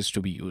ambiences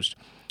to be used.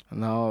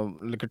 Now,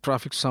 like a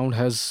traffic sound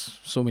has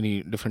so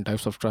many different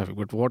types of traffic,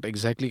 but what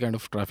exactly kind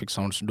of traffic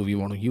sounds do we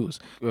want to use?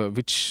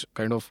 Which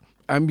kind of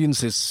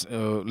ambience is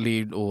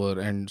laid over,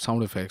 and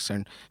sound effects,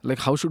 and like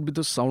how should be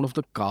the sound of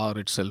the car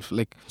itself,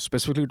 like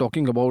specifically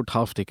talking about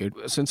Half Ticket,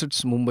 since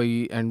it's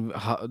Mumbai, and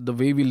the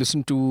way we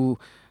listen to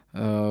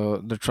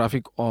the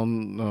traffic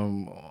on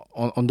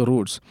the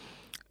roads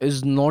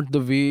is not the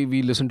way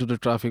we listen to the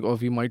traffic, or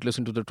we might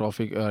listen to the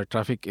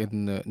traffic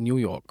in New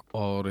York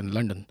or in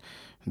London.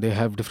 They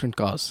have different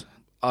cars.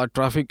 Our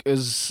traffic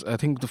is, I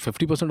think, the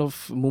 50% of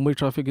Mumbai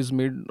traffic is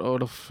made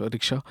out of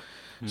rickshaw.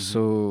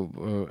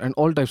 So and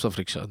all types of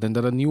rickshaw. Then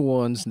there are new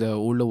ones, there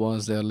are older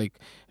ones, there are like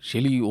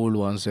really old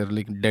ones, there are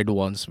like dead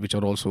ones, which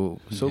are also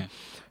so. Yeah.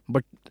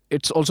 But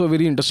it's also a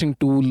very interesting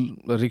tool.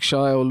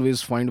 Rickshaw, I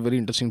always find a very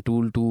interesting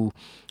tool to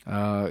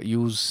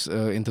use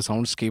in the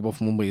soundscape of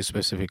Mumbai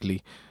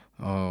specifically,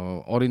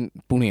 or in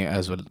Pune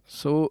as well.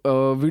 So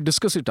we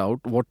discuss it out.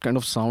 What kind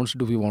of sounds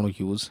do we want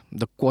to use?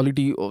 The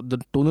quality of the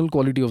tonal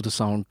quality of the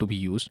sound to be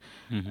used,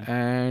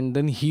 and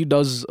then he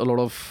does a lot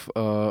of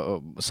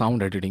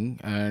sound editing.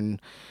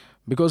 And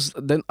because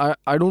then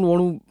I don't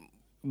want to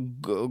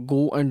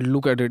go and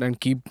look at it and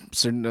keep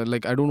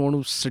like I don't want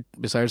to sit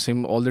beside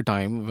him all the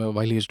time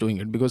while he is doing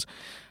it, because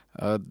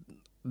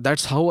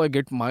that's how I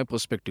get my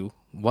perspective.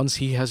 Once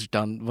we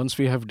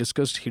have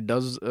discussed, he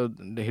does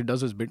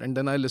his bit, and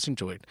then I listen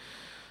to it.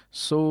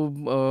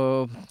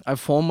 So I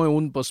form my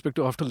own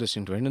perspective after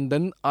listening to it, and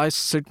then I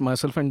sit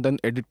myself and then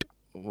edit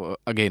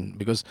again,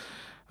 because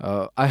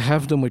I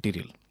have the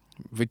material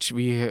which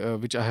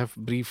I have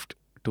briefed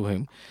to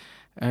him,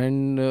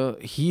 and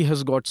he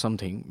has got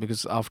something,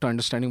 because after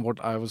understanding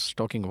what I was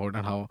talking about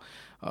and how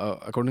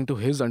according to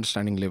his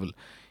understanding level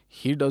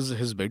he does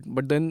his bit,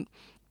 but then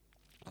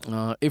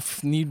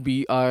if need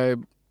be I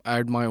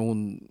add my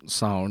own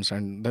sounds,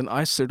 and then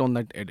I sit on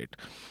that edit,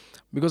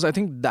 because I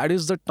think that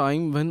is the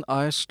time when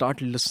I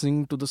start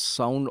listening to the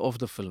sound of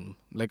the film.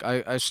 Like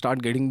I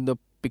start getting the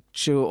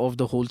picture of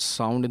the whole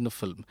sound in the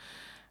film,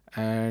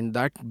 and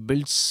that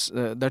builds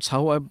that's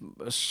how I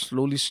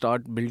slowly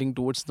start building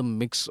towards the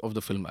mix of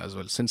the film as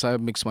well, since I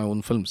mix my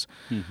own films.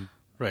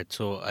 Right.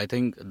 So I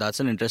think that's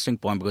an interesting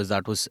point, because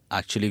that was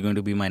actually going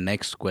to be my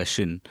next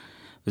question,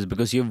 is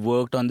because you've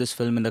worked on this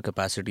film in the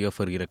capacity of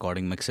a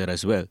re-recording mixer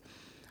as well.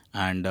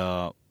 And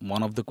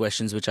one of the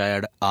questions which I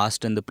had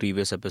asked in the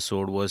previous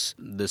episode was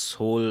this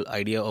whole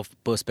idea of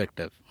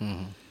perspective.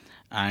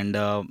 And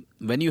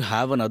when you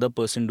have another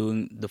person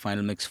doing the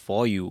final mix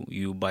for you,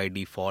 you by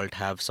default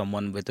have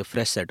someone with a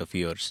fresh set of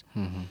ears.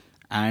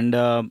 And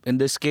in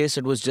this case,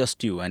 it was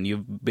just you, and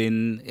you've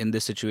been in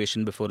this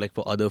situation before, like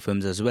for other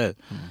films as well.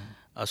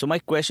 So my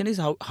question is,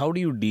 how do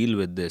you deal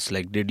with this?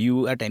 Like, did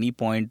you at any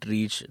point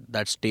reach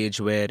that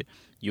stage where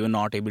you're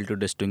not able to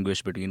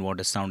distinguish between what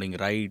is sounding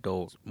right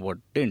or what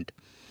didn't?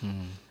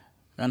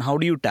 And how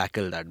do you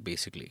tackle that,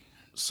 basically?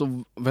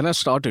 So when I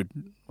started,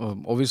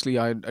 obviously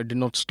I did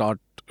not start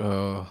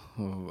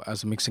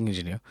as a mixing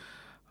engineer.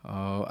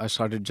 I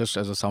started just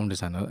as a sound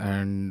designer,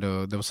 and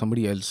there was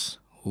somebody else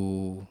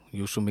who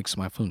used to mix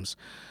my films.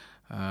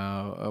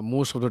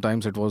 Most of the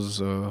times it was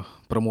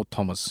Pramod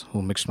Thomas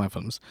who mixed my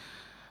films,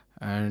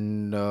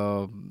 and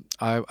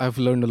I've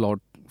learned a lot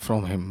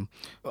from him.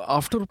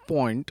 After a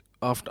point,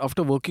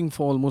 after working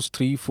for almost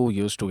 3-4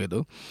 years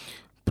together,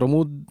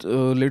 Pramod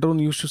later on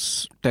used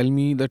to tell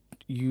me that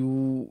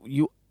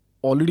you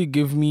already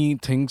give me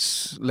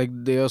things like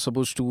they are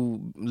supposed to,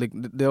 like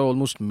they are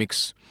almost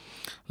mix,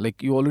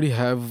 like you already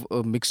have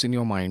a mix in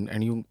your mind,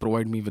 and you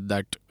provide me with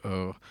that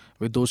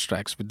with those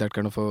tracks, with that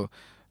kind of a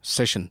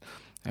session.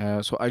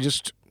 So I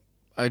just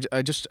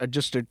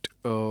adjust it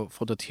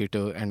for the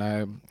theater, and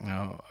I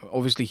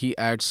obviously he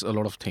adds a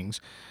lot of things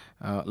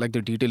like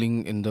the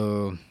detailing in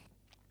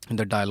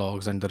the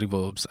dialogues and the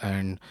reverbs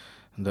and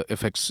the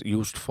effects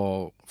used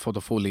for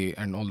the Foley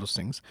and all those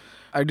things.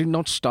 I did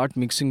not start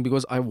mixing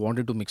because I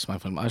wanted to mix my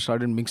film. I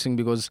started mixing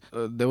because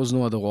there was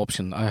no other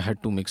option. I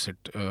had to mix it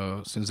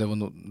since there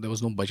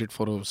was no budget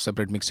for a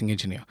separate mixing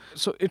engineer.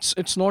 So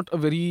it's not a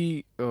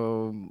very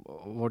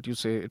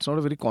it's not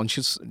a very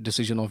conscious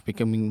decision of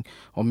becoming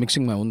or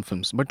mixing my own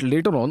films. But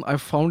later on, I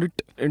found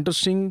it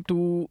interesting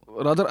to,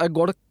 rather I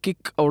got a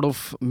kick out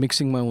of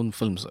mixing my own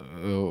films,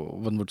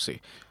 one would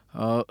say.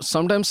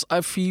 Sometimes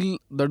I feel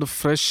that a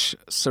fresh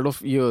set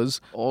of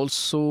ears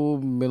also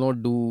may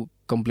not do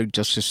complete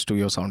justice to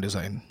your sound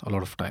design. A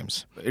lot of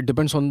times it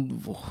depends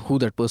on who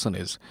that person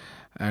is,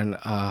 and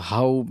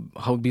how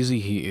busy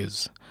he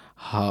is.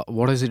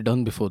 What has he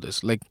done before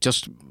this? Like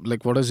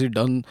what has he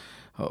done?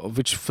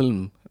 Which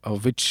film,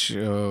 which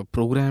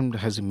program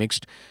has he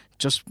mixed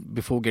just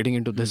before getting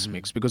into this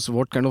mix? Because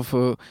what kind of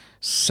a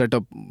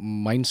setup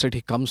mindset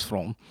he comes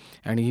from,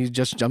 and he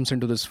just jumps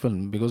into this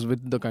film. Because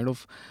with the kind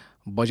of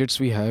budgets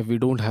we have, we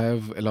don't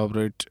have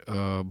elaborate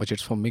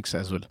budgets for mix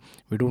as well.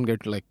 We don't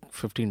get like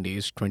 15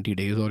 days, 20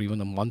 days, or even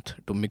a month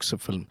to mix a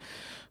film.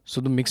 So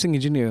the mixing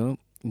engineer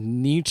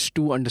needs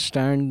to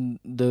understand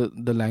the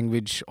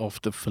language of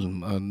the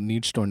film,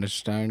 needs to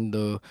understand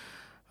the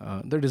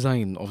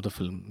design of the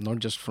film, not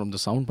just from the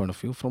sound point of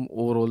view, from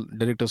overall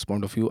director's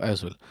point of view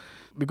as well.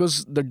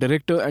 Because the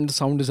director and the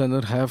sound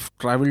designer have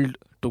traveled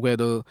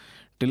together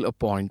till a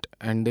point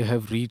and they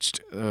have reached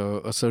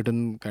a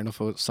certain kind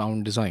of a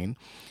sound design,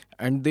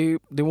 and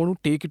they want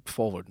to take it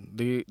forward.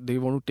 They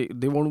want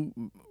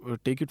to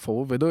take it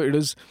forward, whether it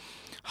is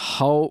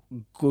how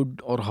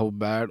good or how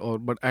bad, or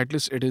but at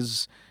least it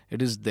is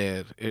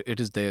there. It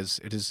is theirs.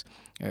 It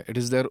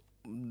is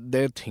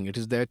their thing. It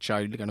is their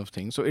child kind of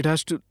thing. So it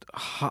has to.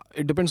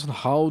 It depends on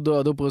how the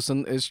other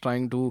person is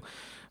trying to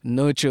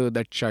nurture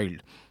that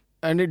child,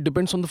 and it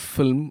depends on the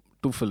film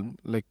to film.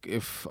 Like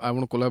if I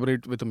want to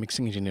collaborate with a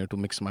mixing engineer to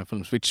mix my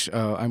films, which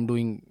I'm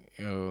doing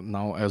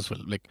now as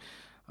well. Like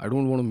I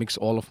don't want to mix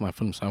all of my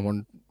films. I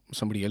want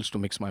somebody else to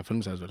mix my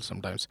films as well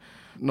sometimes.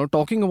 Now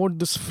talking about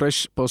this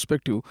fresh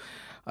perspective,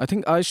 I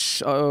think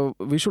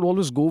we should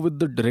always go with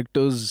the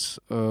director's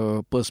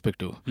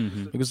perspective,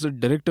 because the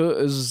director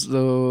is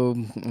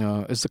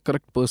the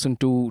correct person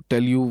to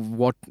tell you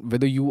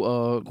whether you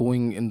are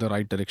going in the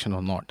right direction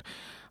or not.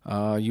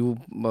 You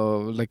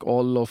like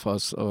all of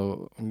us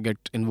get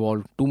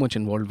too much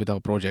involved with our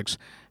projects,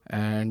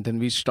 and then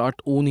we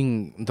start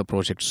owning the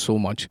project so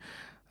much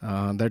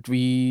that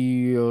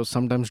we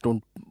sometimes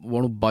don't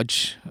want to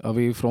budge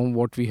away from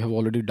what we have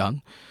already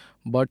done.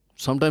 But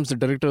sometimes the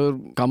director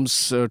comes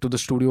to the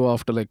studio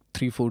after like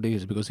 3-4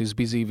 days because he's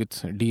busy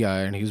with DI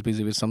and he's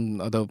busy with some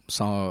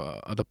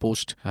other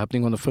post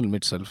happening on the film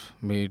itself,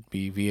 may it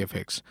be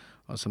VFX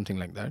or something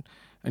like that.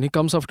 And he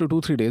comes after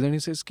 2-3 days and he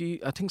says, "Ki,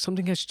 I think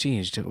something has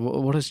changed.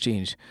 What has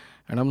changed?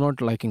 And I'm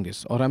not liking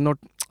this, or I'm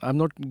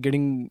not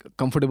getting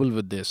comfortable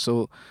with this."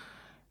 So,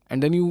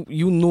 and then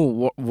you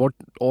know what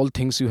all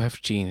things you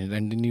have changed,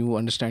 and then you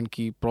understand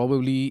ki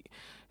probably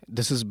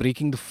this is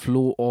breaking the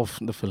flow of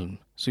the film.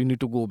 So you need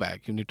to go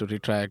back, you need to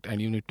retract,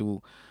 and you need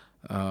to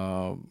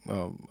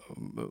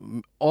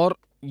or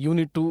you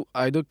need to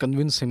either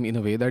convince him in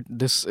a way that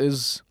this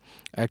is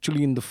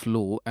actually in the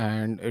flow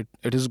and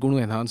it is going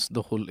to enhance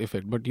the whole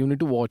effect, but you need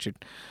to watch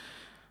it.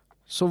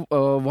 So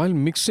while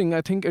mixing,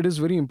 I think it is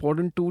very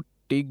important to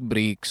take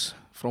breaks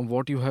from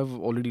what you have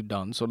already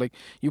done. So like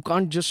you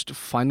can't just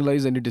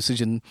finalize any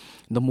decision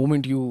the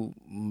moment you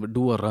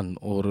do a run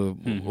or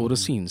a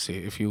scene. Say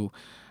if you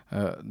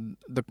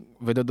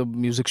whether the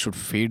music should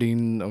fade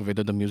in, or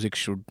whether the music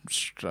should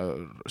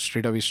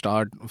straight away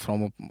start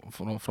from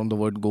the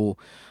word go,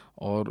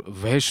 or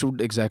where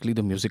should exactly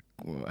the music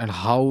and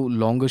how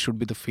longer should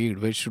be the fade,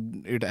 where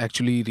should it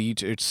actually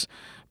reach its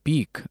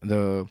peak,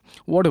 the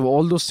whatever,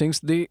 all those things,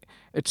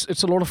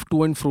 it's a lot of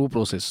to and fro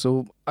process.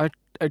 So I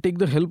take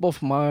the help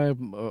of my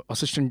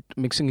assistant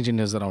mixing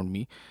engineers around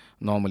me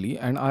normally,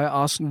 and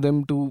I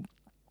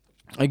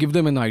give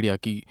them an idea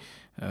ki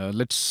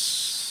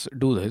let's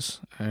do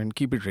this and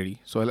keep it ready.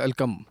 So I'll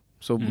come.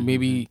 So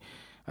maybe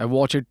I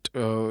watch it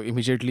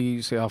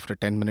immediately, say after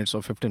 10 minutes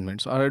or 15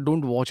 minutes. Or I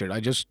don't watch it. I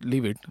just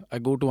leave it. I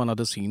go to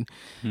another scene.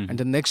 And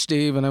the next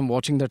day when I'm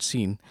watching that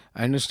scene,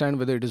 I understand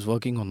whether it is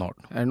working or not.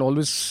 And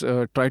always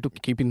try to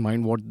keep in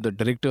mind what the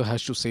director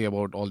has to say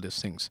about all these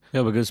things.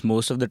 Yeah, because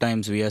most of the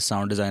times we as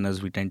sound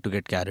designers, we tend to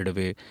get carried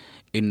away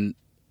in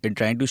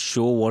trying to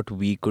show what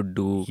we could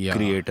do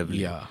creatively.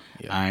 Yeah.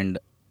 And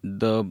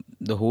the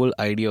whole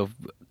idea of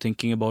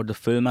thinking about the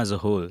film as a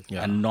whole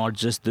and not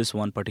just this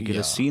one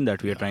particular scene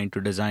that we are trying to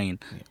design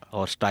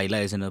or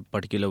stylize in a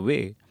particular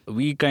way,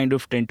 we kind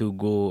of tend to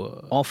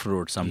go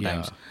off-road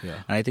sometimes.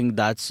 And I think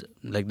that's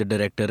like the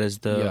director is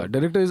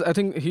director is, I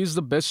think he's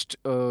the best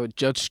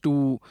judge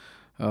to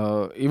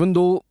even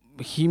though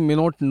he may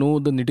not know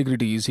the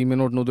nitty-gritties, he may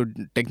not know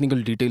the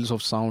technical details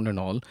of sound and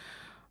all,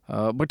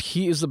 but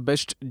he is the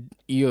best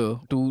ear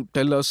to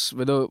tell us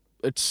whether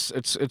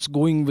it's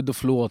going with the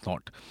flow or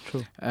not.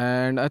 True.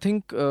 And I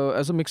think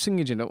as a mixing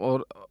engineer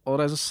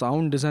or as a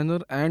sound designer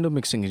and a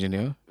mixing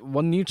engineer,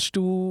 one needs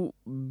to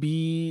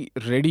be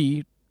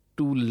ready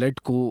to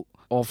let go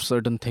of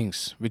certain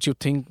things which you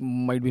think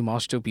might be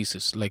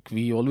masterpieces. Like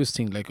we always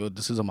think like, oh,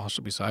 this is a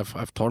masterpiece.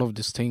 I've thought of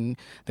this thing,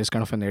 this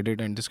kind of an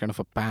edit and this kind of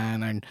a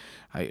pan, and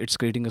it's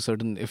creating a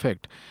certain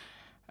effect.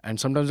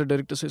 And sometimes the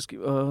director says,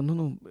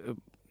 no,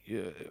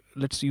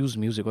 let's use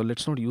music, or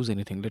let's not use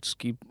anything, let's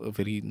keep a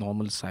very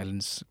normal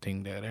silence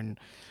thing there. And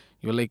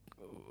you're like,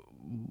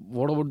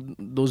 what about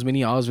those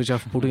many hours which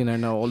I've put in,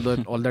 and all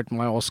that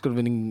my Oscar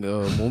winning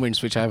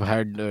moments which I've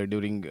had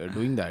during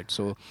doing that.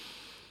 So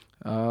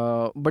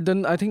but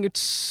then I think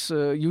it's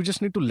you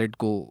just need to let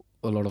go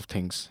a lot of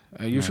things.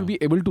 You should be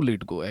able to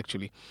let go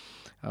actually.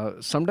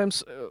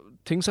 Sometimes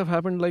things have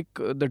happened like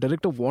the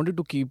director wanted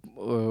to keep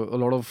a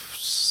lot of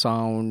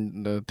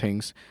sound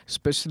things,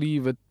 especially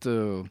with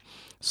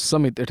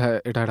Summit. It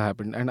had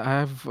happened, and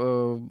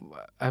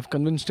I've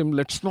convinced him,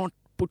 let's not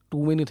put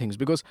too many things,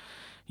 because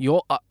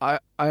I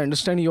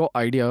understand your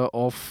idea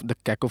of the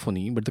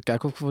cacophony, but the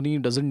cacophony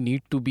doesn't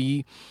need to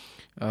be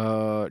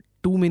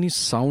too many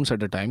sounds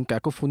at a time.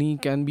 Cacophony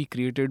can be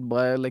created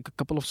by like a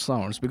couple of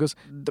sounds, because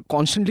the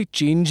constantly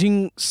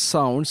changing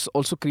sounds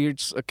also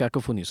creates a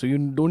cacophony. So you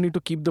don't need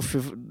to keep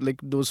like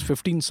those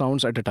 15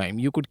 sounds at a time.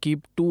 You could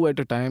keep two at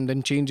a time,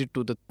 then change it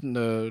to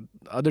the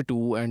other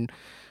two, and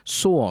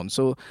so on.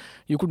 So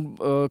you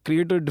could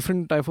create a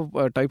different type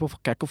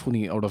of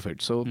cacophony out of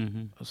it. So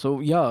so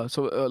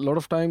a lot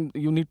of time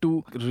you need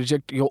to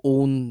reject your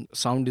own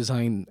sound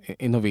design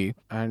in a way.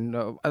 And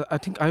I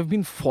think I've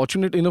been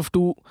fortunate enough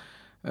to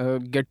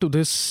get to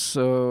this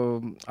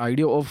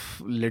idea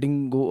of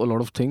letting go a lot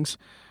of things,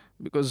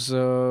 because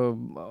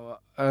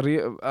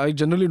I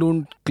generally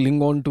don't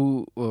cling on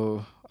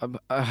to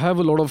I have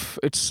a lot of,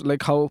 it's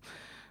like how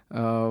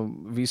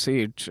we say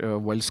it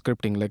while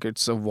scripting, like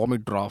it's a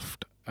vomit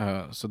draft.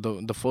 So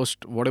the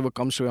first whatever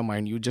comes to your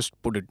mind, you just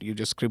put it, you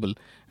just scribble,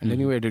 and then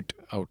you edit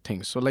out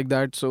things. So like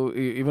that. So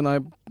even I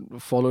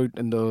follow it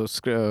in the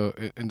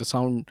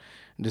sound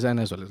design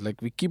as well.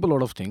 Like we keep a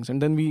lot of things,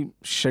 and then we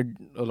shed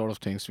a lot of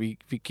things. We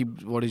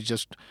keep what is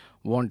just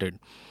wanted.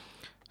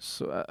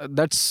 So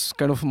that's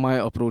kind of my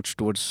approach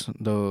towards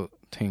the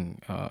thing,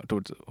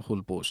 towards the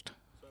whole post.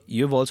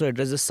 You've also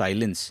addressed the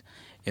silence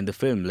in the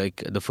film,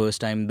 like the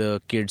first time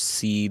the kids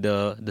see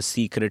the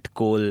secret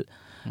coal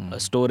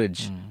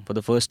storage for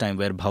the first time,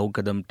 where Bhau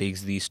Kadam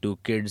takes these two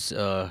kids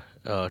to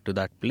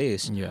that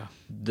place. Yeah.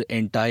 The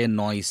entire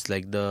noise,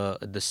 like the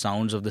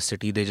sounds of the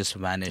city, they just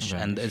vanish.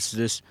 And it's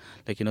just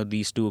like,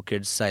 these two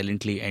kids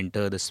silently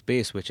enter the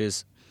space, which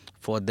is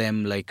for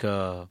them like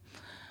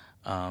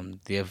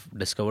they have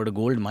discovered a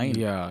gold mine.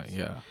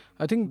 Yeah.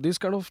 I think these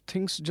kind of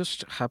things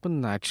just happen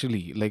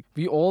naturally. Like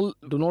we all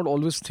do not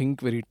always think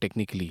very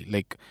technically.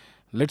 Like,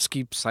 let's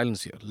keep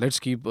silence here. Let's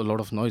keep a lot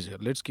of noise here.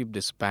 Let's keep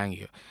this bang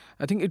here.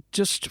 I think it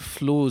just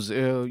flows.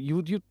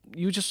 You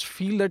just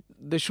feel that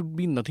there should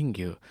be nothing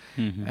here,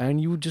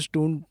 and you just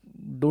don't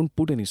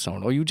put any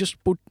sound, or you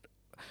just put,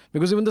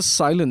 because even the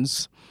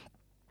silence.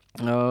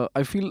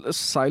 I feel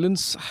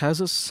silence has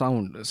a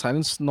sound.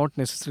 Silence not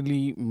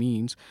necessarily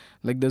means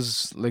like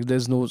there's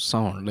no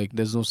sound. Like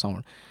there's no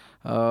sound.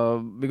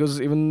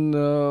 Because even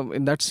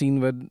in that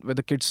scene where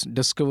the kids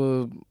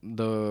discover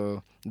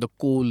the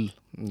coal,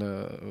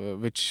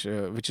 which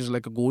is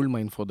like a gold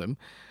mine for them,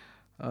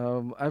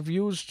 I've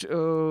used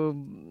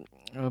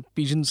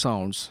pigeon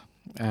sounds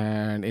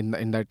and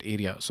in that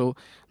area. So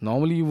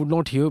normally you would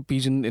not hear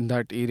pigeon in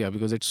that area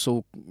because it's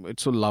so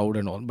loud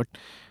and all. But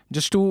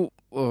just to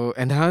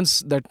enhance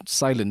that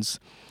silence,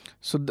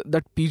 so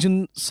that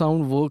pigeon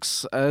sound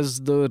works as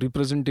the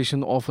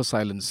representation of a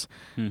silence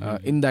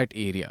in that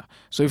area.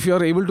 So if you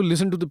are able to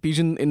listen to the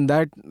pigeon in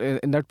that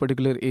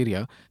particular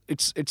area,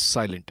 it's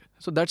silent.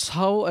 So that's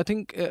how I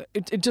think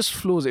it just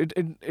flows.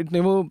 It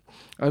never,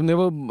 I've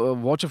never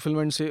watch a film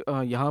and say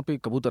यहाँ पे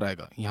कबूतर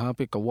आएगा, यहाँ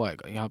पे कौवा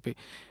आएगा, यहाँ पे.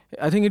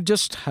 I think it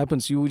just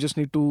happens. You just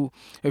need to,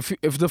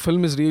 if the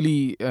film is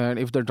really, and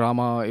if the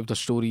drama, if the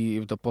story,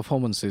 if the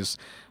performances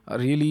are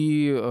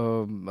really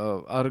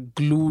are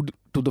glued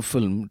to the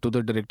film, to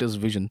the director's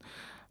vision,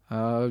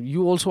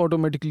 you also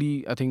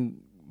automatically, I think,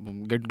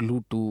 get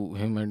glued to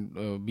him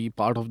and be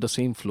part of the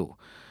same flow.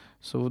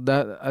 So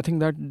that, I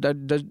think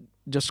that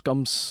just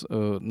comes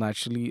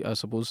naturally, I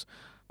suppose.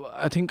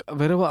 I think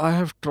wherever I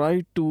have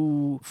tried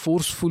to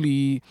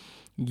forcefully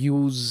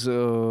use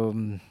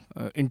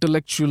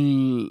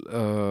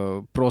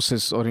intellectual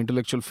process or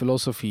intellectual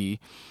philosophy,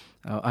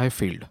 I have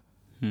failed.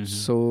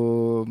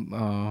 So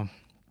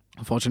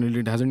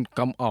fortunately it hasn't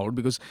come out,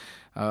 because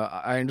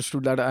I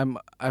understood that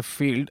I've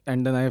failed,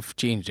 and then I have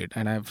changed it,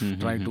 and I've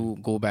tried to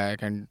go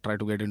back and try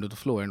to get into the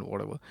flow and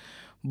whatever.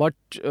 But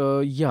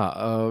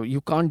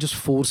you can't just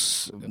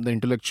force the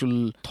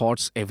intellectual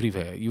thoughts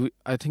everywhere.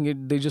 I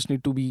think they just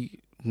need to be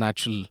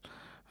natural.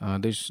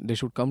 They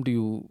should come to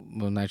you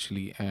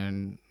naturally,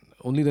 and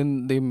only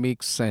then they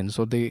make sense,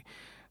 or they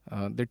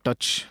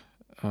touch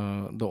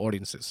the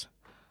audiences.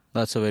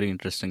 That's a very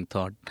interesting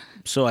thought.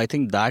 So I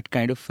think that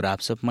kind of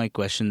wraps up my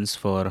questions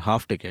for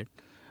Half Ticket.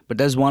 But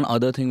there's one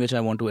other thing which I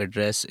want to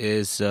address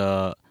is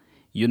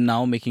you're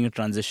now making a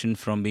transition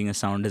from being a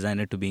sound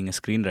designer to being a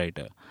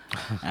screenwriter.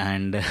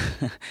 And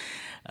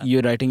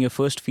you're writing your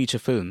first feature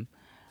film.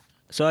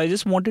 So I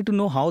just wanted to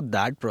know how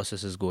that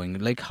process is going,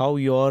 like how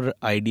your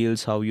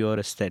ideals, how your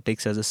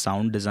aesthetics as a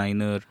sound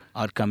designer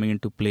are coming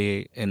into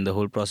play in the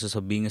whole process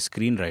of being a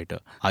screenwriter.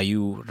 Are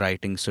you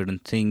writing certain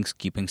things,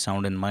 keeping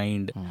sound in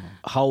mind?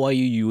 How are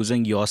you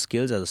using your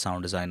skills as a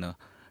sound designer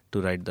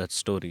to write that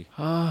story?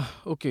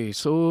 Okay,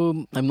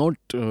 so I'm not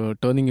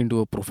turning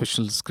into a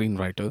professional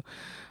screenwriter.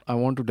 I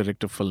want to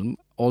direct a film.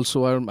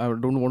 Also, I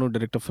don't want to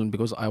direct a film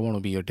because I want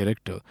to be a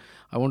director.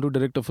 I want to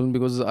direct a film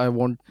because I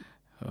want,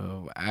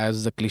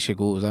 as the cliche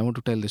goes, I want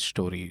to tell this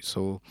story.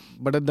 So,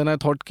 but then I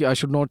thought I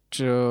should not,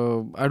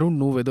 I don't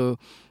know whether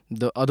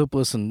the other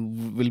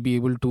person will be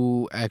able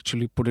to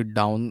actually put it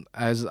down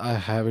as I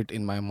have it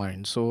in my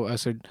mind. So I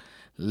said,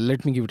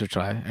 let me give it a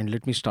try and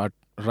let me start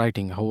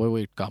writing however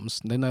it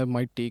comes. Then I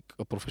might take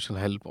a professional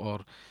help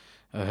or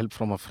help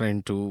from a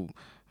friend to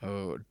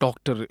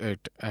doctor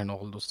it, and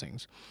all those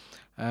things.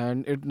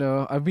 And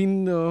I've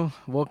been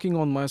working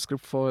on my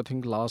script for, I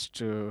think, last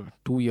 2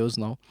 years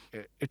now.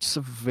 It's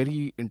a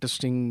very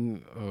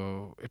interesting,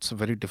 it's a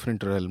very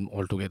different realm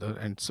altogether,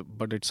 and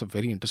but it's a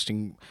very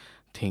interesting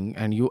thing,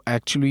 and you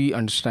actually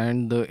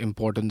understand the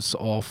importance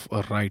of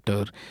a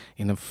writer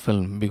in a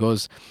film,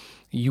 because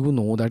you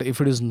know that if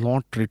it is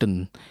not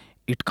written,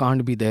 it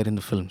can't be there in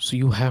the film. So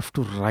you have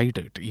to write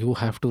it, you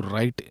have to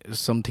write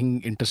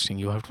something interesting,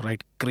 you have to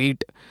write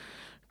great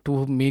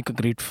to make a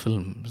great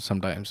film.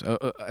 Sometimes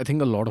I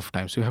think a lot of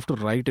times you have to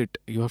write it,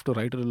 you have to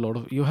write it a lot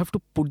of, you have to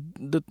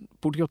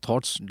put your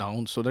thoughts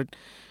down, so that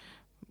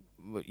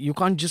you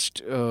can't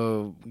just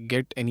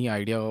get any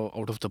idea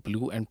out of the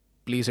blue and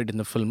place it in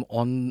the film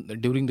on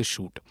during the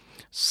shoot.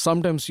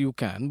 Sometimes you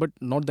can, but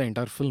not the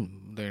entire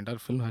film. The entire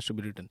film has to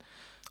be written.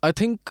 I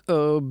think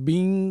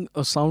being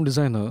a sound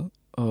designer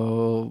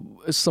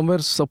is somewhere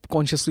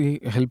subconsciously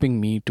helping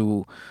me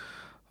to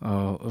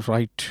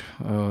write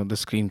the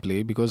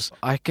screenplay, because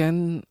I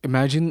can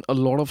imagine a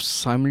lot of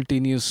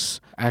simultaneous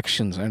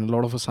actions and a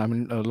lot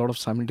of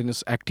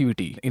simultaneous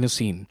activity in a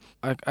scene.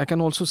 I can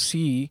also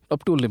see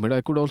up to a limit. I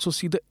could also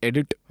see the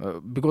edit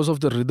because of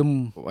the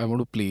rhythm I want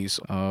to place.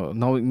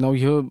 Now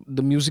here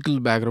the musical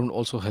background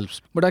also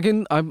helps. But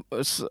again,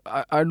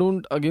 I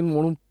don't again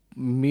want to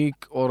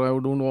make, or I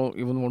don't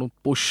even want to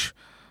push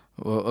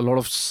a lot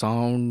of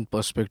sound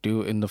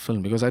perspective in the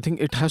film, because I think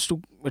it has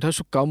to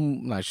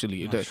come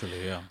naturally.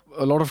 Naturally, yeah.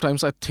 A lot of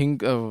times I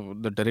think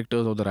the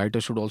directors or the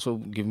writers should also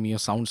give me a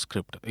sound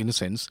script, in a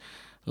sense,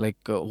 like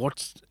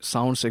what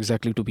sounds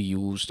exactly to be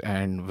used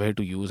and where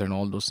to use and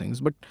all those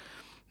things. But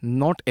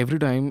not every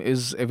time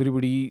is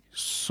everybody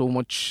so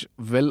much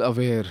well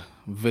aware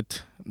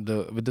with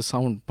the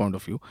sound point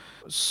of view.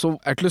 So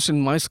at least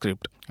in my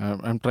script,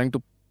 I'm trying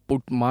to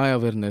put my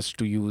awareness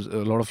to use a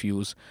lot of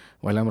use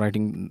while I'm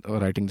writing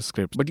the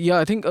script. But yeah,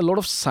 I think a lot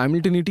of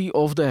simultaneity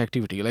of the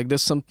activity, like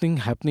there's something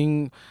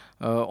happening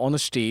on a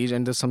stage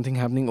and there's something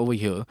happening over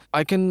here.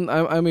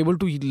 I'm able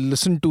to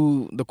listen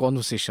to the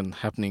conversation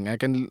happening.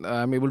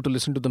 I'm able to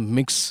listen to the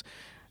mix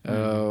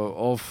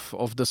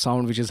of the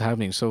sound which is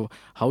happening. So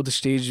how the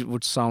stage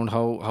would sound,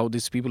 how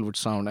these people would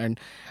sound, and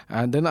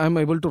then I'm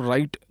able to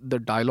write the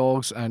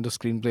dialogues and the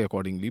screenplay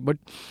accordingly. But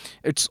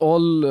it's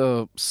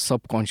all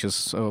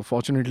subconscious.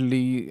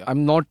 Fortunately,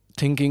 I'm not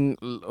thinking,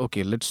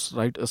 okay, let's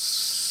write a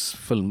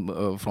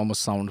film from a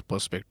sound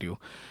perspective,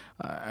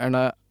 and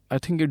I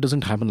think it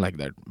doesn't happen like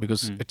that,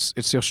 because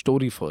it's your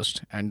story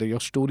first, and your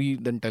story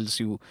then tells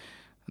you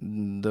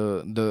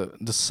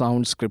the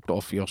sound script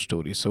of your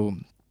story. So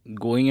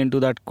going into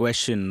that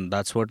question,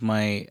 that's what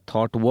my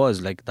thought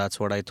was. Like, that's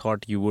what I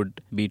thought you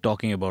would be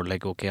talking about.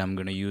 Like, okay, I'm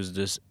going to use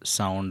this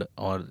sound,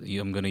 or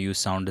I'm going to use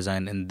sound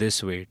design in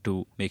this way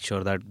to make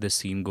sure that this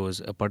scene goes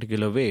a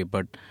particular way.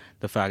 But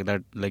the fact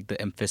that, like, the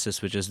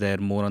emphasis which is there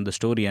more on the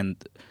story, and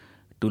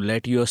to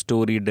let your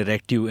story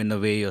direct you in the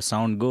way your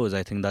sound goes,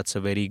 I think that's a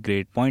very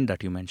great point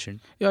that you mentioned.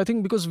 yeah, I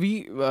think because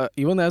we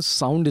even as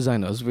sound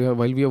designers, while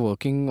we are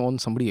working on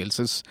somebody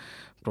else's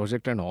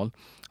project and all,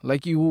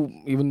 like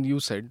you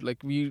said, like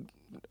we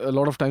a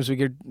lot of times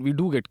we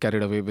do get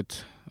carried away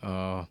with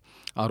our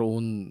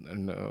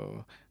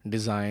own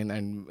design,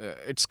 and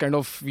it's kind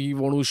of, we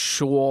want to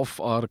show off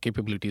our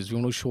capabilities, we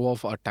want to show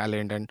off our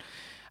talent, and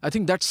I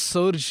think that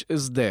surge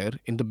is there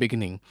in the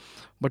beginning.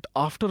 But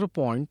after a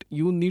point,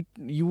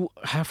 you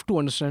have to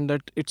understand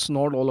that it's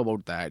not all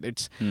about that.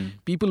 It's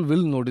people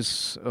will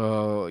notice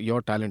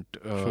your talent.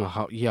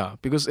 Sure.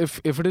 Because if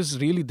it is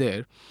really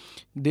there,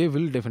 they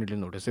will definitely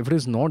notice. If it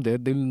is not there,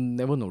 they'll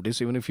never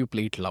notice, even if you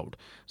play it loud.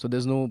 So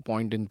there's no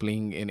point in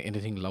playing in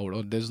anything loud,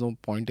 or there's no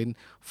point in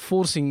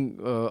forcing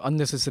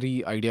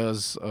unnecessary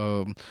ideas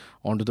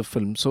onto the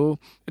film. So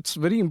it's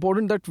very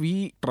important that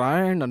we try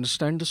and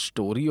understand the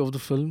story of the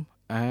film,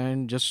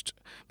 and just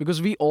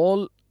because we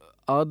all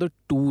are the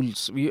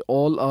tools, we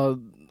all are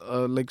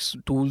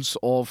tools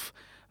of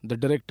the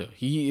director.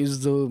 He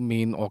is the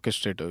main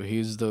orchestrator, he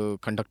is the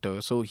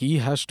conductor, so he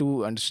has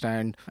to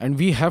understand, and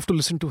we have to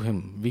listen to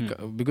him,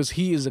 because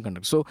he is the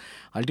conductor. So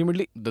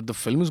ultimately the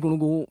film is going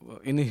to go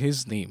in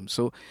his name.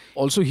 So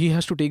also he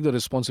has to take the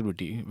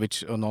responsibility,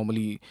 which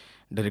normally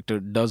director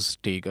does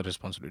take a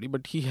responsibility,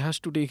 but he has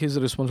to take his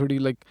responsibility,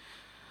 like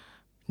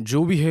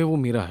जो भी है वो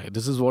मेरा है.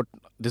 This is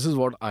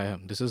what I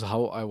am. This is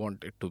how I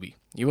want it to be.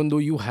 Even though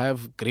you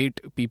have great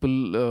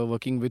people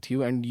working with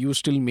you, and you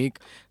still make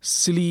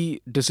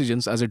silly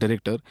decisions as a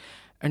director,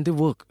 and they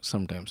work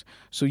sometimes.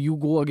 So you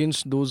go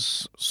against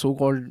those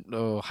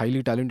so-called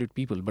highly talented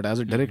people. But as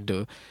a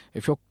director,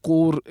 if your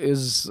core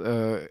is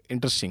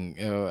interesting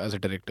as a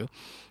director,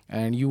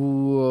 and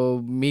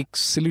you make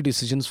silly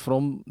decisions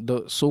from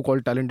the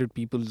so-called talented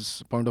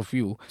people's point of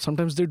view,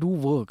 sometimes they do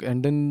work.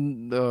 And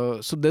then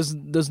so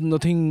there's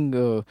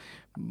nothing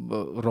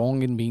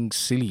wrong in being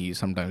silly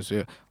sometimes.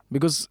 Yeah.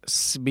 Because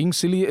being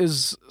silly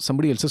is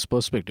somebody else's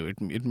perspective.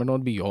 It may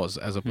not be yours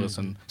as a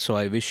person. So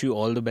I wish you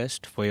all the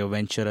best for your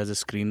venture as a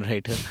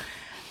screenwriter,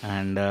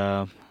 and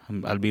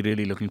I'll be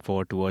really looking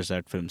forward to watch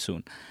that film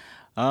soon.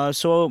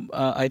 So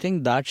I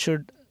think that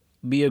should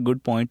be a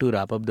good point to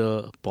wrap up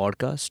the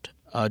podcast.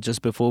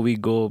 Just before we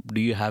go,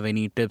 do you have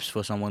any tips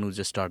for someone who's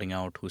just starting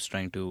out, who's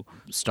trying to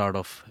start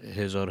off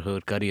his or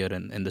her career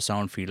in the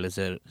sound field? Is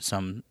there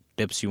some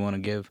tips you want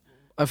to give?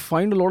 I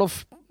find a lot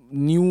of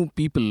new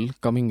people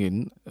coming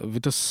in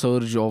with a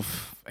surge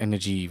of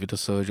energy, with a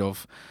surge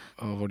of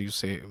what do you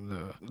say?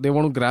 They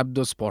want to grab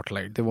the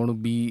spotlight. They want to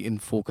be in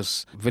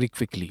focus very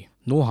quickly.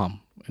 No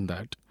harm in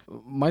that.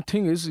 My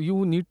thing is,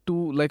 you need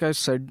to, like I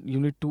said, you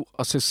need to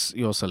assess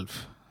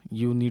yourself.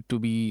 You need to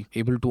be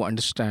able to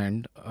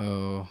understand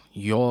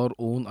your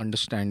own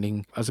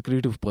understanding as a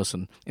creative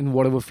person in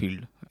whatever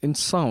field. In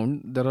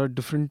sound, there are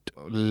different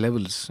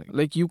levels.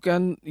 Like you're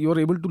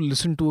able to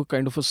listen to a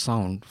kind of a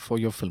sound for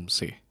your film,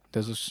 say.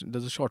 There's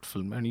a short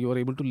film and you are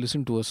able to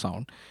listen to a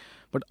sound,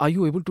 but are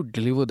you able to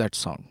deliver that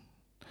sound?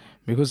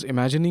 Because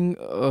imagining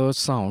a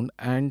sound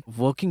and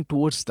working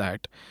towards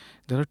that,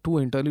 there are two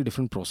entirely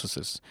different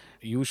processes.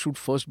 You should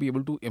first be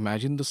able to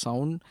imagine the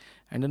sound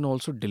and then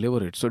also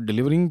deliver it. So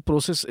delivering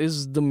process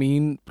is the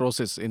main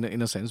process in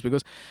a sense,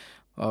 because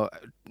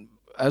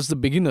as the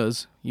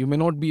beginners, you may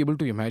not be able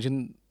to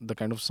imagine the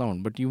kind of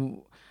sound, but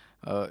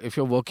if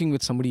you're working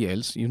with somebody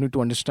else, you need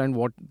to understand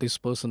what this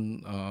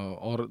person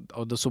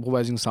or the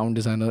supervising sound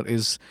designer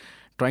is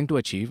trying to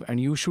achieve, and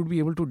you should be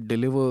able to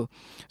deliver.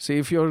 Say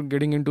if you're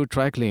getting into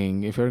track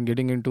laying, if you're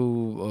getting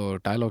into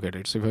dialogue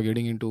edits, if you're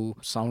getting into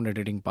sound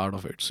editing part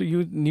of it, so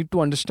you need to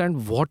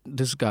understand what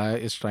this guy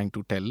is trying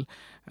to tell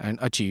and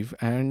achieve,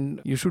 and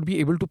you should be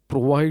able to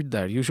provide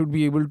that. You should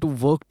be able to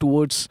work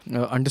towards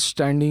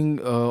understanding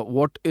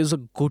what is a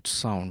good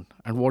sound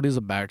and what is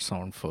a bad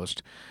sound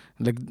first.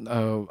 Like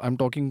I'm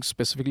talking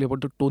specifically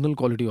about the tonal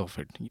quality of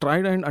it. Try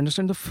and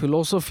understand the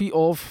philosophy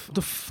of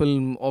the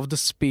film, of the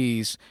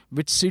space.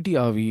 Which city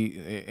are we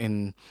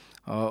in?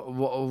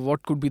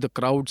 What could be the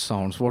crowd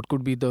sounds? What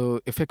could be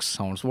the effects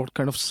sounds? What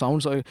kind of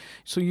sounds are?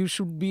 So you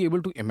should be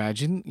able to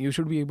imagine. You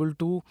should be able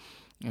to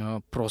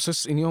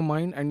process in your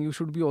mind, and you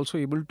should be also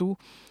able to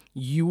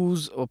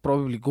use or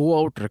probably go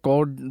out,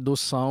 record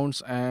those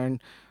sounds,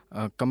 and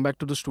come back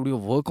to the studio,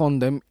 work on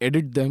them,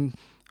 edit them.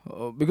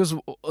 Because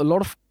a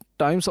lot of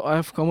times I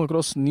have come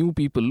across new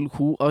people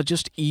who are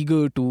just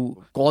eager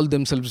to call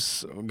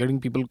themselves, getting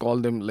people call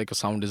them like a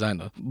sound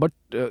designer. But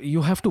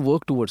you have to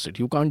work towards it.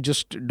 You can't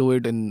just do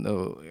it in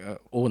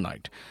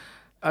overnight.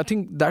 I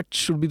think that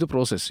should be the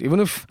process.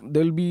 Even if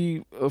there'll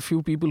be a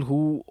few people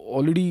who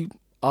already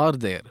are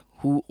there,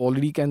 who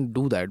already can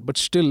do that, but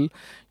still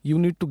you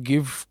need to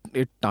give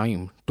it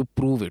time to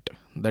prove it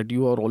that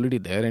you are already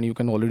there and you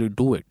can already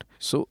do it.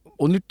 So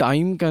only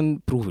time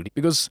can prove it,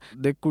 because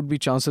there could be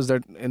chances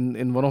that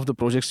in one of the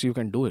projects you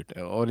can do it,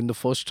 or in the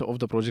first of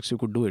the projects you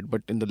could do it,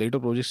 but in the later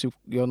projects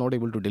you are not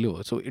able to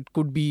deliver. So it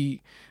could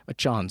be a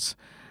chance.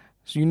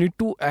 So you need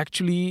to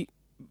actually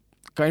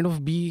kind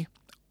of be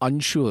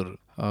unsure.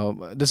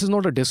 This is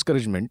not a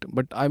discouragement,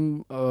 but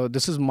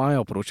this is my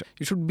approach.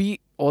 You should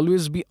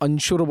always be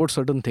unsure about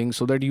certain things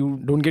so that you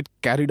don't get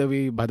carried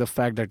away by the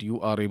fact that you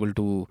are able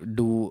to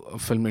do a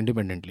film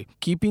independently.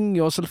 Keeping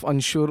yourself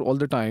unsure all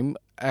the time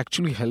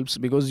actually helps,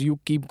 because you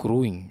keep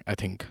growing, I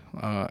think,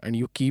 and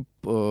you keep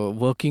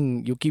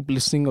working, you keep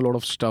listening a lot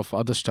of stuff,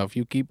 other stuff.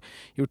 You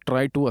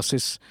try to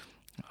assess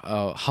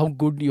how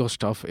good your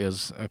stuff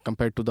is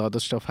compared to the other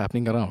stuff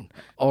happening around,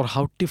 or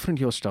how different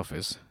your stuff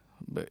is.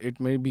 It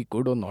may be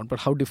good or not,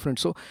 but how different.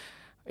 So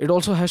it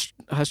also has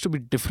to be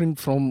different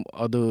from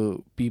other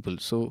people.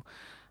 So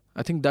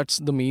I think that's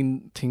the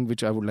main thing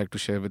which I would like to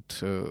share with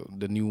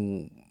the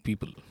new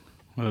people.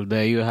 Well,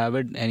 there you have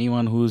it.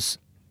 Anyone who's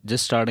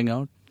just starting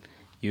out,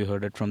 you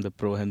heard it from the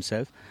pro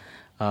himself.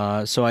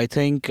 So I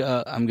think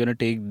I'm going to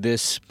take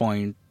this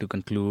point to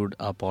conclude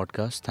our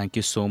podcast. Thank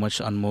you so much,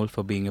 Anmol,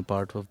 for being a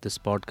part of this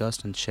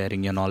podcast and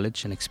sharing your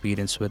knowledge and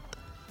experience with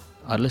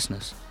our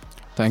listeners.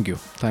 Thank you.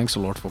 Thanks a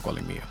lot for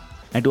calling me here.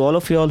 And to all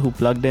of y'all who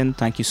plugged in,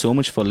 thank you so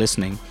much for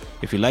listening.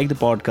 If you like the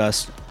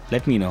podcast,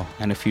 let me know.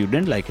 And if you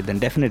didn't like it, then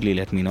definitely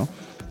let me know.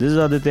 This is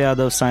Aditya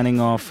Yadav signing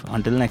off.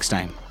 Until next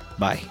time.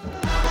 Bye.